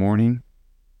tomorrow morning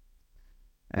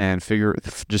and figure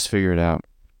it out.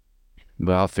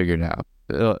 But I'll figure it out.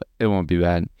 It won't be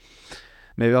bad.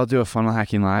 Maybe I'll do a Funnel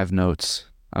Hacking Live notes.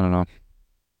 I don't know.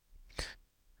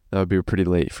 That would be pretty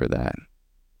late for that.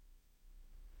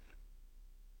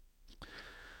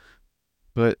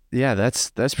 But yeah,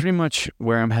 that's pretty much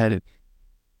where I'm headed.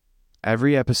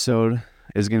 Every episode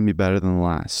is going to be better than the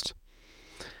last.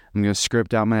 I'm going to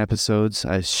script out my episodes.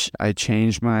 I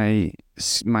changed my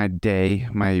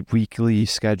weekly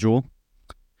schedule.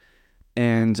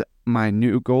 And my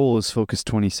new goal is Focus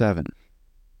 27.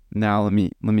 Now let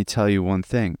me tell you one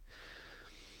thing.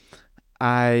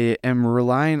 I'm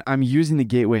using the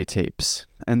Gateway tapes,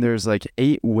 and there's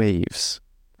 8 waves,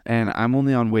 and I'm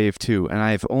only on wave 2, and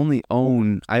I only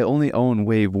own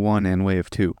wave 1 and wave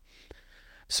 2.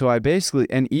 So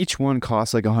and each one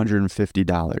costs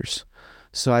 $150.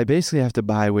 So I basically have to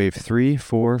buy wave 3,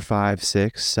 4, 5,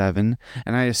 6, 7,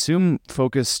 and I assume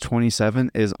Focus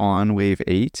 27 is on wave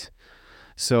 8.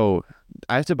 So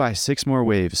I have to buy 6 more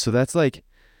waves. So that's probably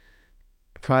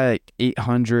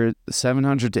 $700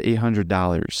 to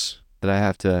 $800 that I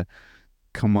have to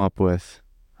come up with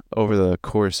over the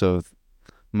course of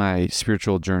my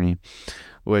spiritual journey,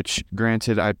 which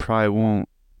granted, I probably won't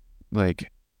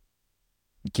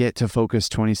get to Focus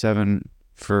 27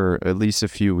 for at least a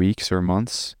few weeks or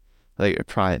months. I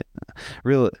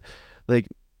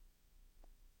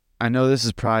know this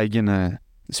is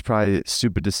it's probably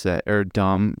stupid to say or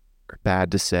dumb or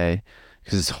bad to say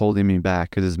because it's holding me back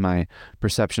because it's my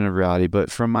perception of reality.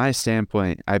 But from my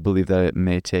standpoint, I believe that it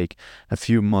may take a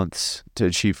few months to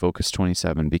achieve Focus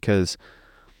 27 because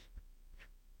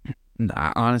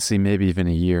honestly, maybe even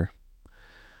a year,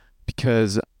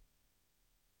 because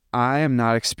I am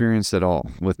not experienced at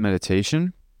all with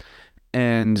meditation,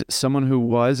 and someone who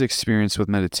was experienced with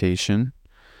meditation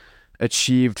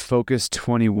achieved Focus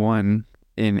 21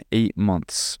 in 8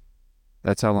 months.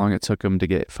 That's how long it took him to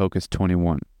get Focus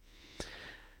 21.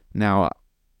 Now,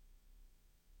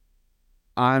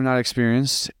 I'm not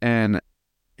experienced, and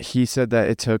he said that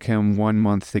it took him 1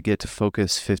 month to get to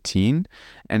Focus 15,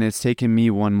 and it's taken me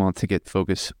 1 month to get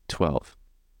Focus 12.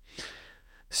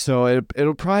 So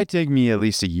it'll probably take me at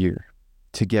least a year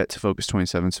to get to Focus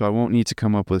 27, so I won't need to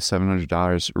come up with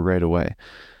 $700 right away.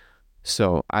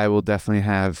 So I will definitely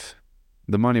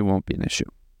the money won't be an issue,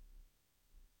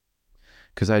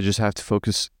 because I just have to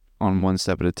focus on one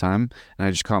step at a time, and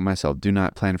I just caught myself, do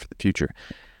not plan for the future.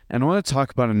 And I want to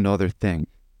talk about another thing.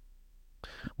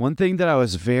 One thing that I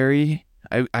was very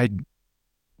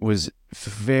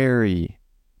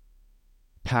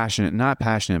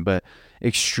passionate, but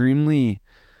extremely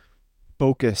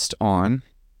focused on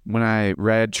when I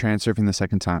read Transurfing the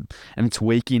second time, and it's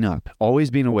waking up,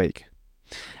 always being awake.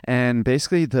 And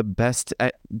basically the best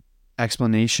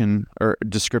explanation or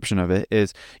description of it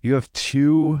is you have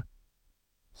 2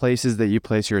 places that you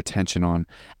place your attention on,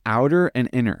 outer and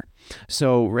inner.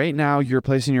 So right now you're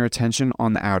placing your attention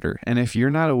on the outer. And if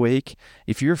you're not awake,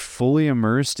 if you're fully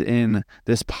immersed in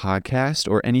this podcast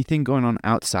or anything going on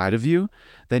outside of you,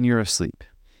 then you're asleep.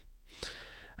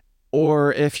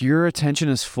 Or if your attention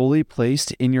is fully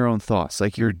placed in your own thoughts,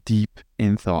 you're deep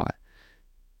in thought,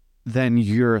 then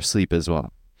you're asleep as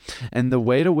well. And the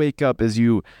way to wake up is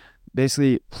you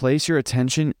basically place your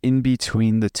attention in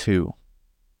between the 2.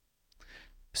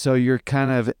 So you're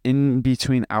kind of in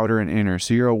between outer and inner.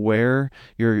 So you're aware,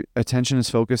 your attention is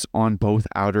focused on both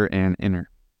outer and inner.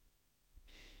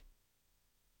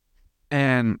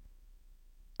 And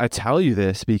I tell you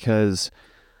this because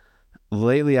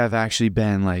lately I've actually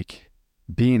been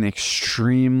being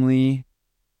extremely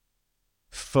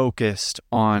focused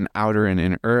on outer and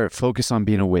inner, or focused on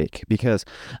being awake, because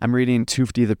I'm reading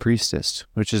Tufti the Priestess,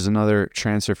 which is another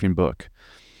Transurfing book.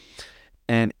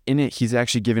 And in it, he's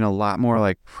actually giving a lot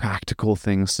more practical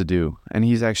things to do. And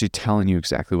he's actually telling you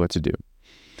exactly what to do.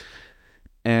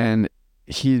 And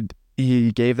he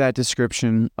gave that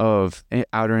description of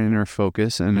outer and inner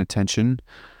focus and attention.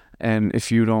 And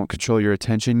if you don't control your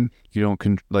attention, you don't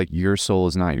your soul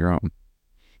is not your own.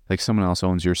 Someone else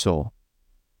owns your soul.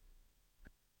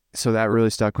 so that really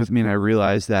stuck with me, and I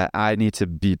realized that I need to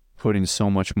be putting so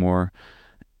much more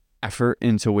effort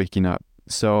into waking up.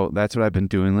 So that's what I've been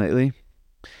doing lately.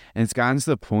 And it's gotten to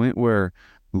the point where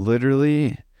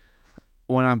literally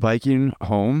when I'm biking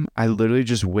home, I literally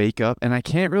just wake up and I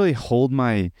can't really hold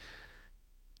my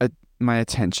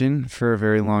attention for a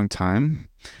very long time.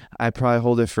 I probably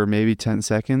hold it for maybe 10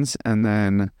 seconds and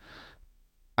then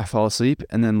I fall asleep,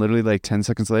 and then literally like 10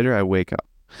 seconds later I wake up.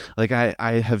 Like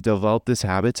I have developed this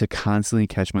habit to constantly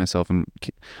catch myself and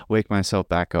wake myself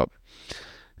back up.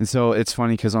 And so it's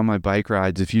funny because on my bike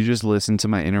rides, if you just listen to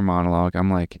my inner monologue, I'm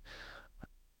like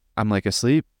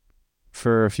asleep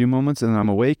for a few moments and then I'm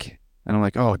awake and I'm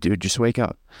like, oh dude, just wake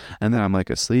up. And then I'm like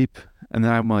asleep and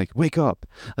then I'm like, wake up.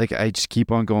 Like I just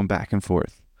keep on going back and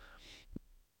forth.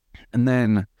 And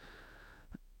then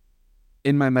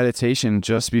in my meditation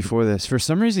just before this, for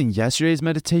some reason, yesterday's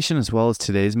meditation as well as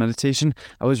today's meditation,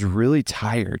 I was really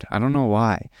tired. I don't know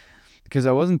why, because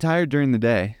I wasn't tired during the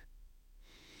day.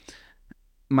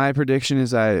 My prediction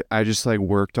is I just like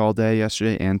worked all day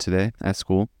yesterday and today at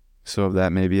school. So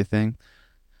that may be a thing.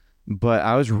 But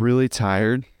I was really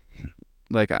tired.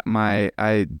 Like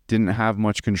I didn't have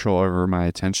much control over my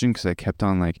attention because I kept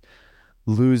on like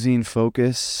losing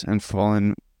focus and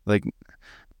falling like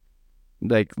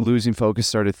losing focus,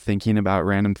 started thinking about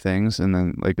random things and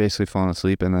then like basically falling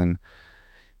asleep and then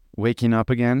waking up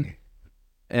again.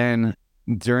 And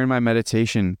during my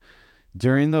meditation,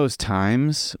 during those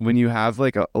times when you have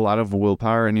like a lot of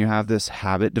willpower and you have this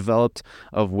habit developed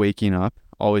of waking up,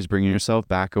 always bringing yourself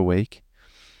back awake,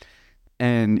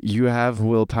 and you have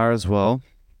willpower as well,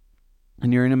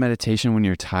 and you're in a meditation when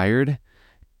you're tired,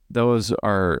 those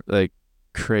are like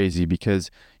crazy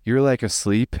because you're like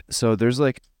asleep. So there's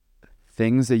like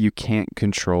things that you can't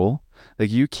control.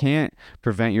 Like you can't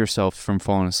prevent yourself from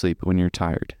falling asleep when you're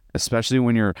tired, especially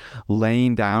when you're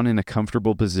laying down in a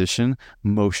comfortable position,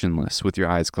 motionless with your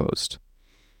eyes closed.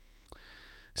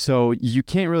 So you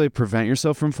can't really prevent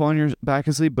yourself from falling back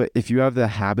asleep, but if you have the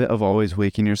habit of always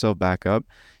waking yourself back up,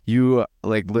 you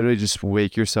like literally just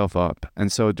wake yourself up.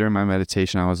 And so during my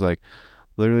meditation, I was like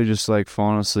literally just like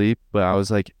falling asleep, but I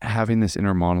was like having this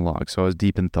inner monologue. So I was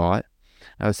deep in thought.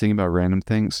 I was thinking about random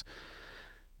things.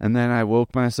 And then I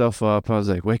woke myself up. I was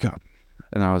like, wake up.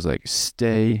 And I was like,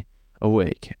 stay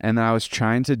awake. And I was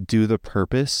trying to do the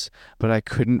purpose, but I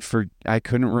couldn't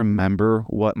remember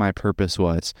what my purpose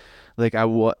was. Like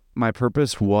what my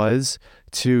purpose was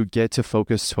to get to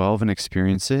Focus 12 and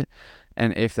experience it.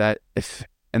 And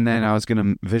and then I was going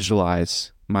to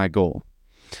visualize my goal.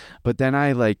 But then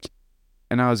I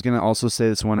was going to also say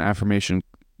this one affirmation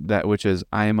which is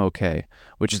I am okay,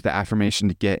 which is the affirmation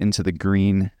to get into the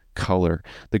green color,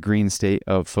 the green state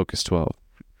of Focus 12.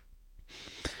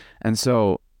 And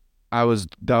so that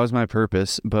was my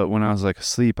purpose, but when I was like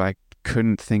asleep, I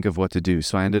couldn't think of what to do.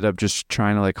 So I ended up just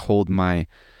trying to like hold my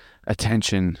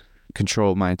attention,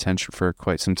 control my attention for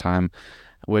quite some time,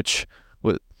 which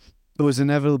was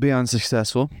inevitably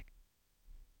unsuccessful.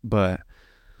 But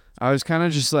I was kind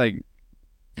of just like,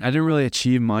 I didn't really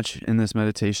achieve much in this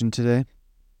meditation today,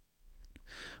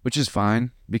 which is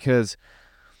fine because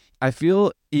I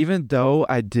feel even though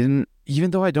I don't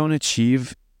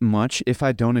achieve much, if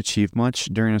I don't achieve much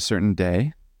during a certain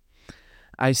day,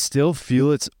 I still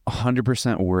feel it's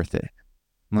 100% worth it.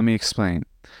 Let me explain.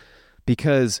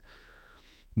 Because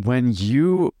when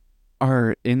you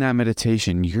are in that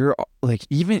meditation, you're like,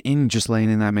 even in just laying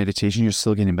in that meditation, you're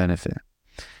still getting benefit.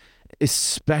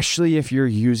 Especially if you're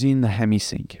using the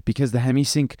HemiSync, because the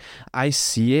HemiSync, I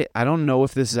see it. I don't know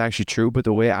if this is actually true, but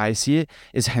the way I see it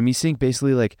is HemiSync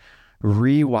basically like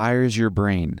rewires your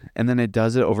brain, and then it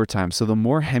does it over time. So the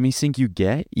more HemiSync you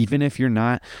get, even if you're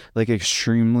not like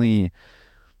extremely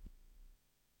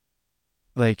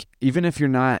even if you're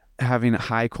not having a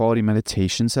high quality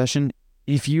meditation session,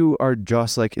 if you are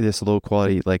just like this low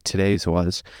quality like today's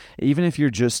was, even if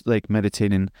you're just like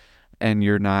meditating and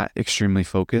you're not extremely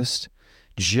focused,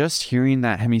 just hearing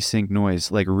that HemiSync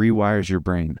noise like rewires your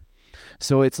brain.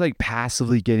 So it's like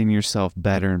passively getting yourself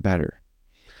better and better,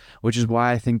 which is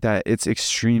why I think that it's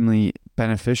extremely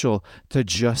beneficial to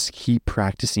just keep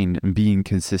practicing and being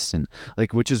consistent.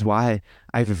 Which is why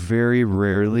I very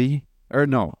rarely,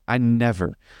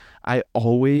 I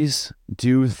always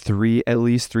do at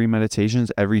least three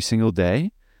meditations every single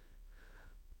day.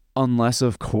 Unless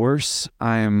of course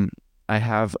I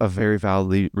have a very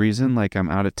valid reason, like I'm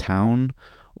out of town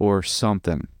or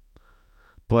something.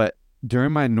 But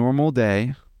during my normal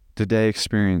day-to-day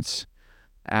experience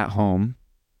at home,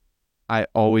 I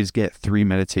always get three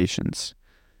meditations.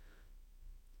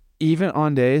 Even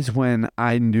on days when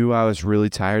I knew I was really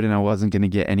tired and I wasn't going to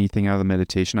get anything out of the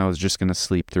meditation, I was just going to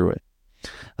sleep through it.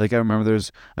 Like I remember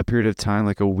there's a period of time,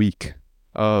 like a week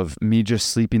of me just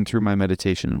sleeping through my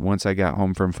meditation once I got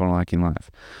home from Phone Hacking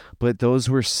Live. But those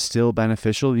were still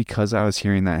beneficial because I was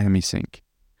hearing that HemiSync,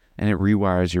 and it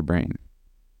rewires your brain.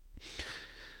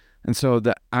 And so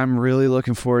that I'm really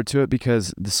looking forward to it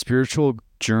because the spiritual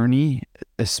journey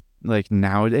is like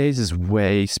nowadays is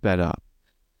way sped up.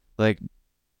 Like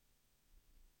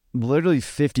literally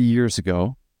 50 years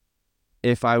ago,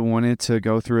 if I wanted to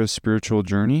go through a spiritual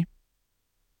journey,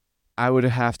 I would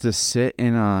have to sit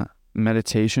in a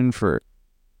meditation for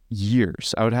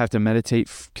years. I would have to meditate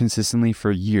consistently for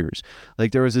years.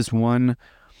 Like there was this one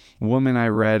woman, I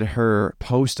read her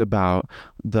post about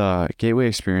the Gateway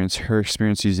Experience, her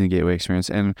experience using the Gateway Experience,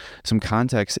 and some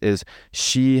context is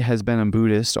she has been a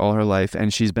Buddhist all her life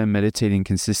and she's been meditating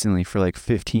consistently for like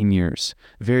 15 years,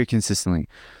 very consistently.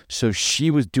 So she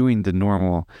was doing the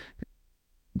normal,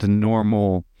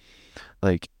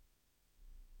 like,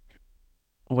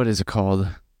 what is it called?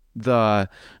 The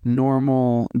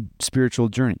normal spiritual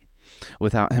journey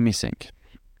without HemiSync.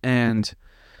 And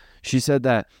she said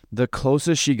that the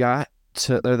closest she got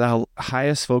to, or the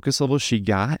highest focus level she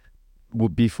got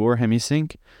before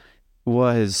HemiSync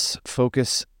was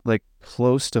focus, like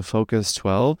close to focus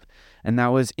 12. And that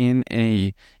was in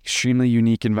a extremely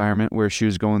unique environment where she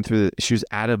was going through, she was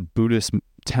at a Buddhist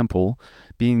temple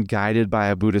being guided by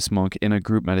a Buddhist monk in a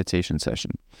group meditation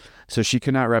session. So she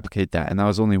could not replicate that. And that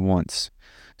was only once.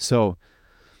 So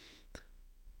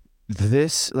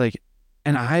this, like,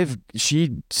 and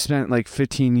she spent like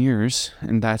 15 years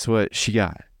and that's what she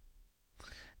got.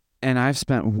 And I've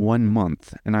spent 1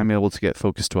 month and I'm able to get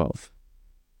focus 12.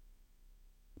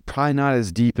 Probably not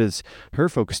as deep as her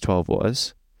focus 12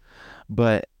 was,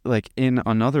 but like in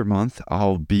another month,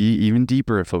 I'll be even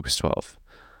deeper at focus 12.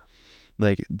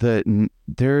 Like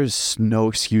there's no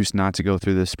excuse not to go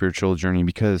through this spiritual journey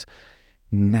because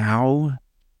now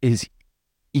is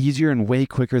easier and way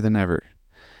quicker than ever.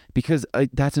 Because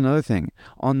that's another thing.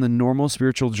 On the normal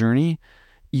spiritual journey,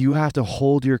 you have to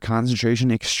hold your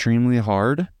concentration extremely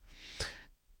hard,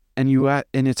 and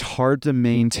it's hard to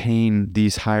maintain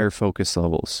these higher focus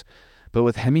levels. But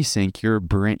with HemiSync, your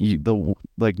brain, the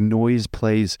like noise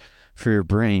plays for your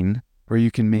brain, where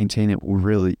you can maintain it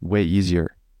really way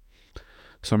easier.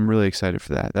 So I'm really excited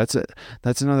for that.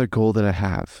 That's another goal that I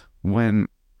have.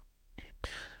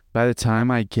 By the time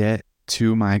I get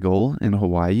to my goal in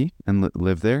Hawaii and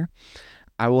live there,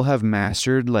 I will have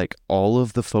mastered like all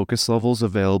of the focus levels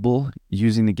available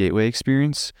using the Gateway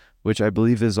Experience, which I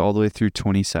believe is all the way through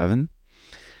 27.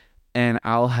 And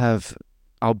I'll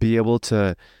be able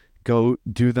to go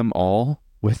do them all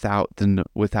without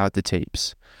the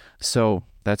tapes. So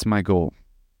that's my goal.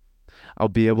 I'll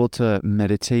be able to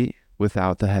meditate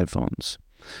without the headphones,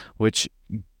 which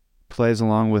plays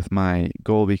along with my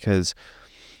goal because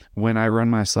when I run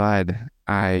my slide,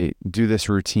 I do this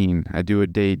routine. I do a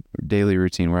daily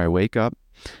routine where I wake up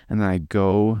and then I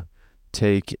go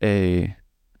take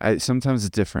sometimes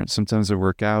it's different. Sometimes I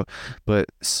work out, but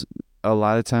a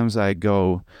lot of times I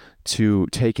go to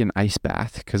take an ice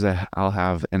bath because I'll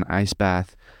have an ice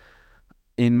bath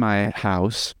in my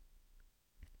house.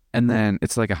 And then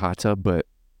it's like a hot tub, but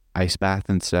ice bath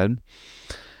instead.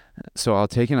 So I'll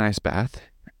take an ice bath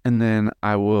and then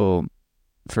I will,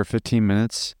 for 15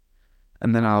 minutes,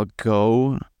 and then I'll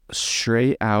go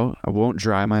straight out. I won't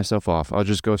dry myself off. I'll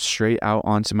just go straight out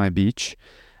onto my beach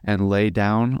and lay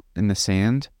down in the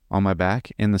sand on my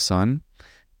back in the sun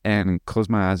and close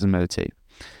my eyes and meditate.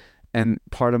 And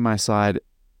part of my slide,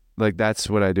 like that's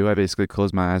what I do. I basically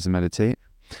close my eyes and meditate.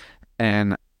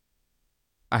 And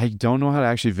I don't know how to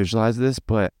actually visualize this,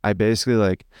 but I basically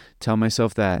like tell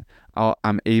myself that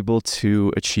I'm able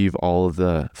to achieve all of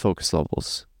the focus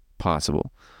levels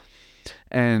possible.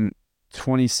 And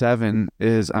 27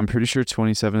 I'm pretty sure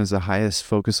 27 is the highest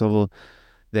focus level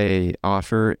they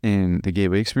offer in the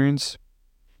Gateway Experience.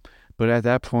 But at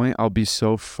that point, I'll be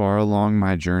so far along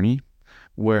my journey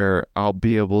where I'll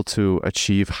be able to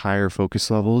achieve higher focus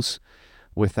levels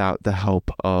without the help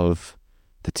of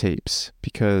the tapes.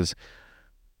 Because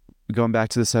going back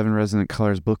to the 7 Resonant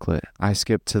Colors booklet, I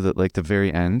skipped to the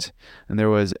very end, and there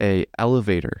was a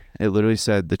elevator. It literally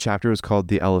said the chapter was called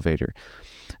The Elevator.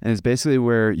 And it's basically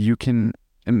where you can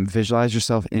visualize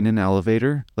yourself in an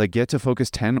elevator, like get to focus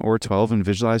 10 or 12 and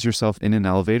visualize yourself in an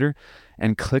elevator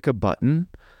and click a button.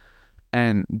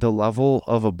 And the level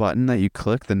of a button that you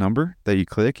click, the number that you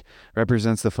click,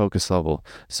 represents the focus level.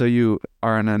 So you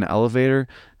are in an elevator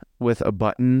with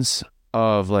buttons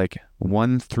of like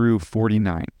 1 through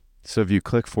 49. So if you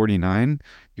click 49,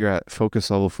 you're at focus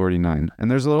level 49.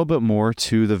 And there's a little bit more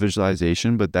to the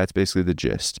visualization, but that's basically the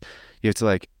gist. You have to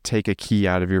like take a key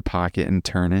out of your pocket and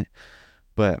turn it.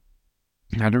 but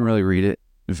I didn't really read it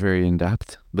very in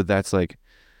depth. But that's like,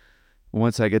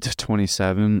 once I get to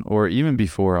 27 or even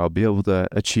before, I'll be able to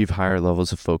achieve higher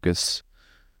levels of focus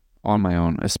on my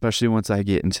own, especially once I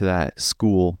get into that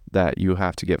school that you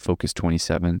have to get Focus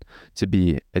 27 to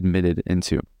be admitted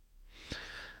into.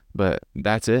 But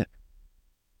that's it.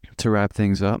 To wrap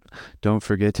things up, don't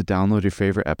forget to download your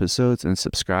favorite episodes and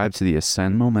subscribe to the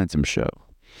Ascend Momentum Show.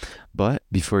 But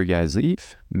before you guys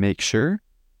leave, make sure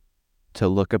to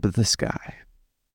look up at the sky.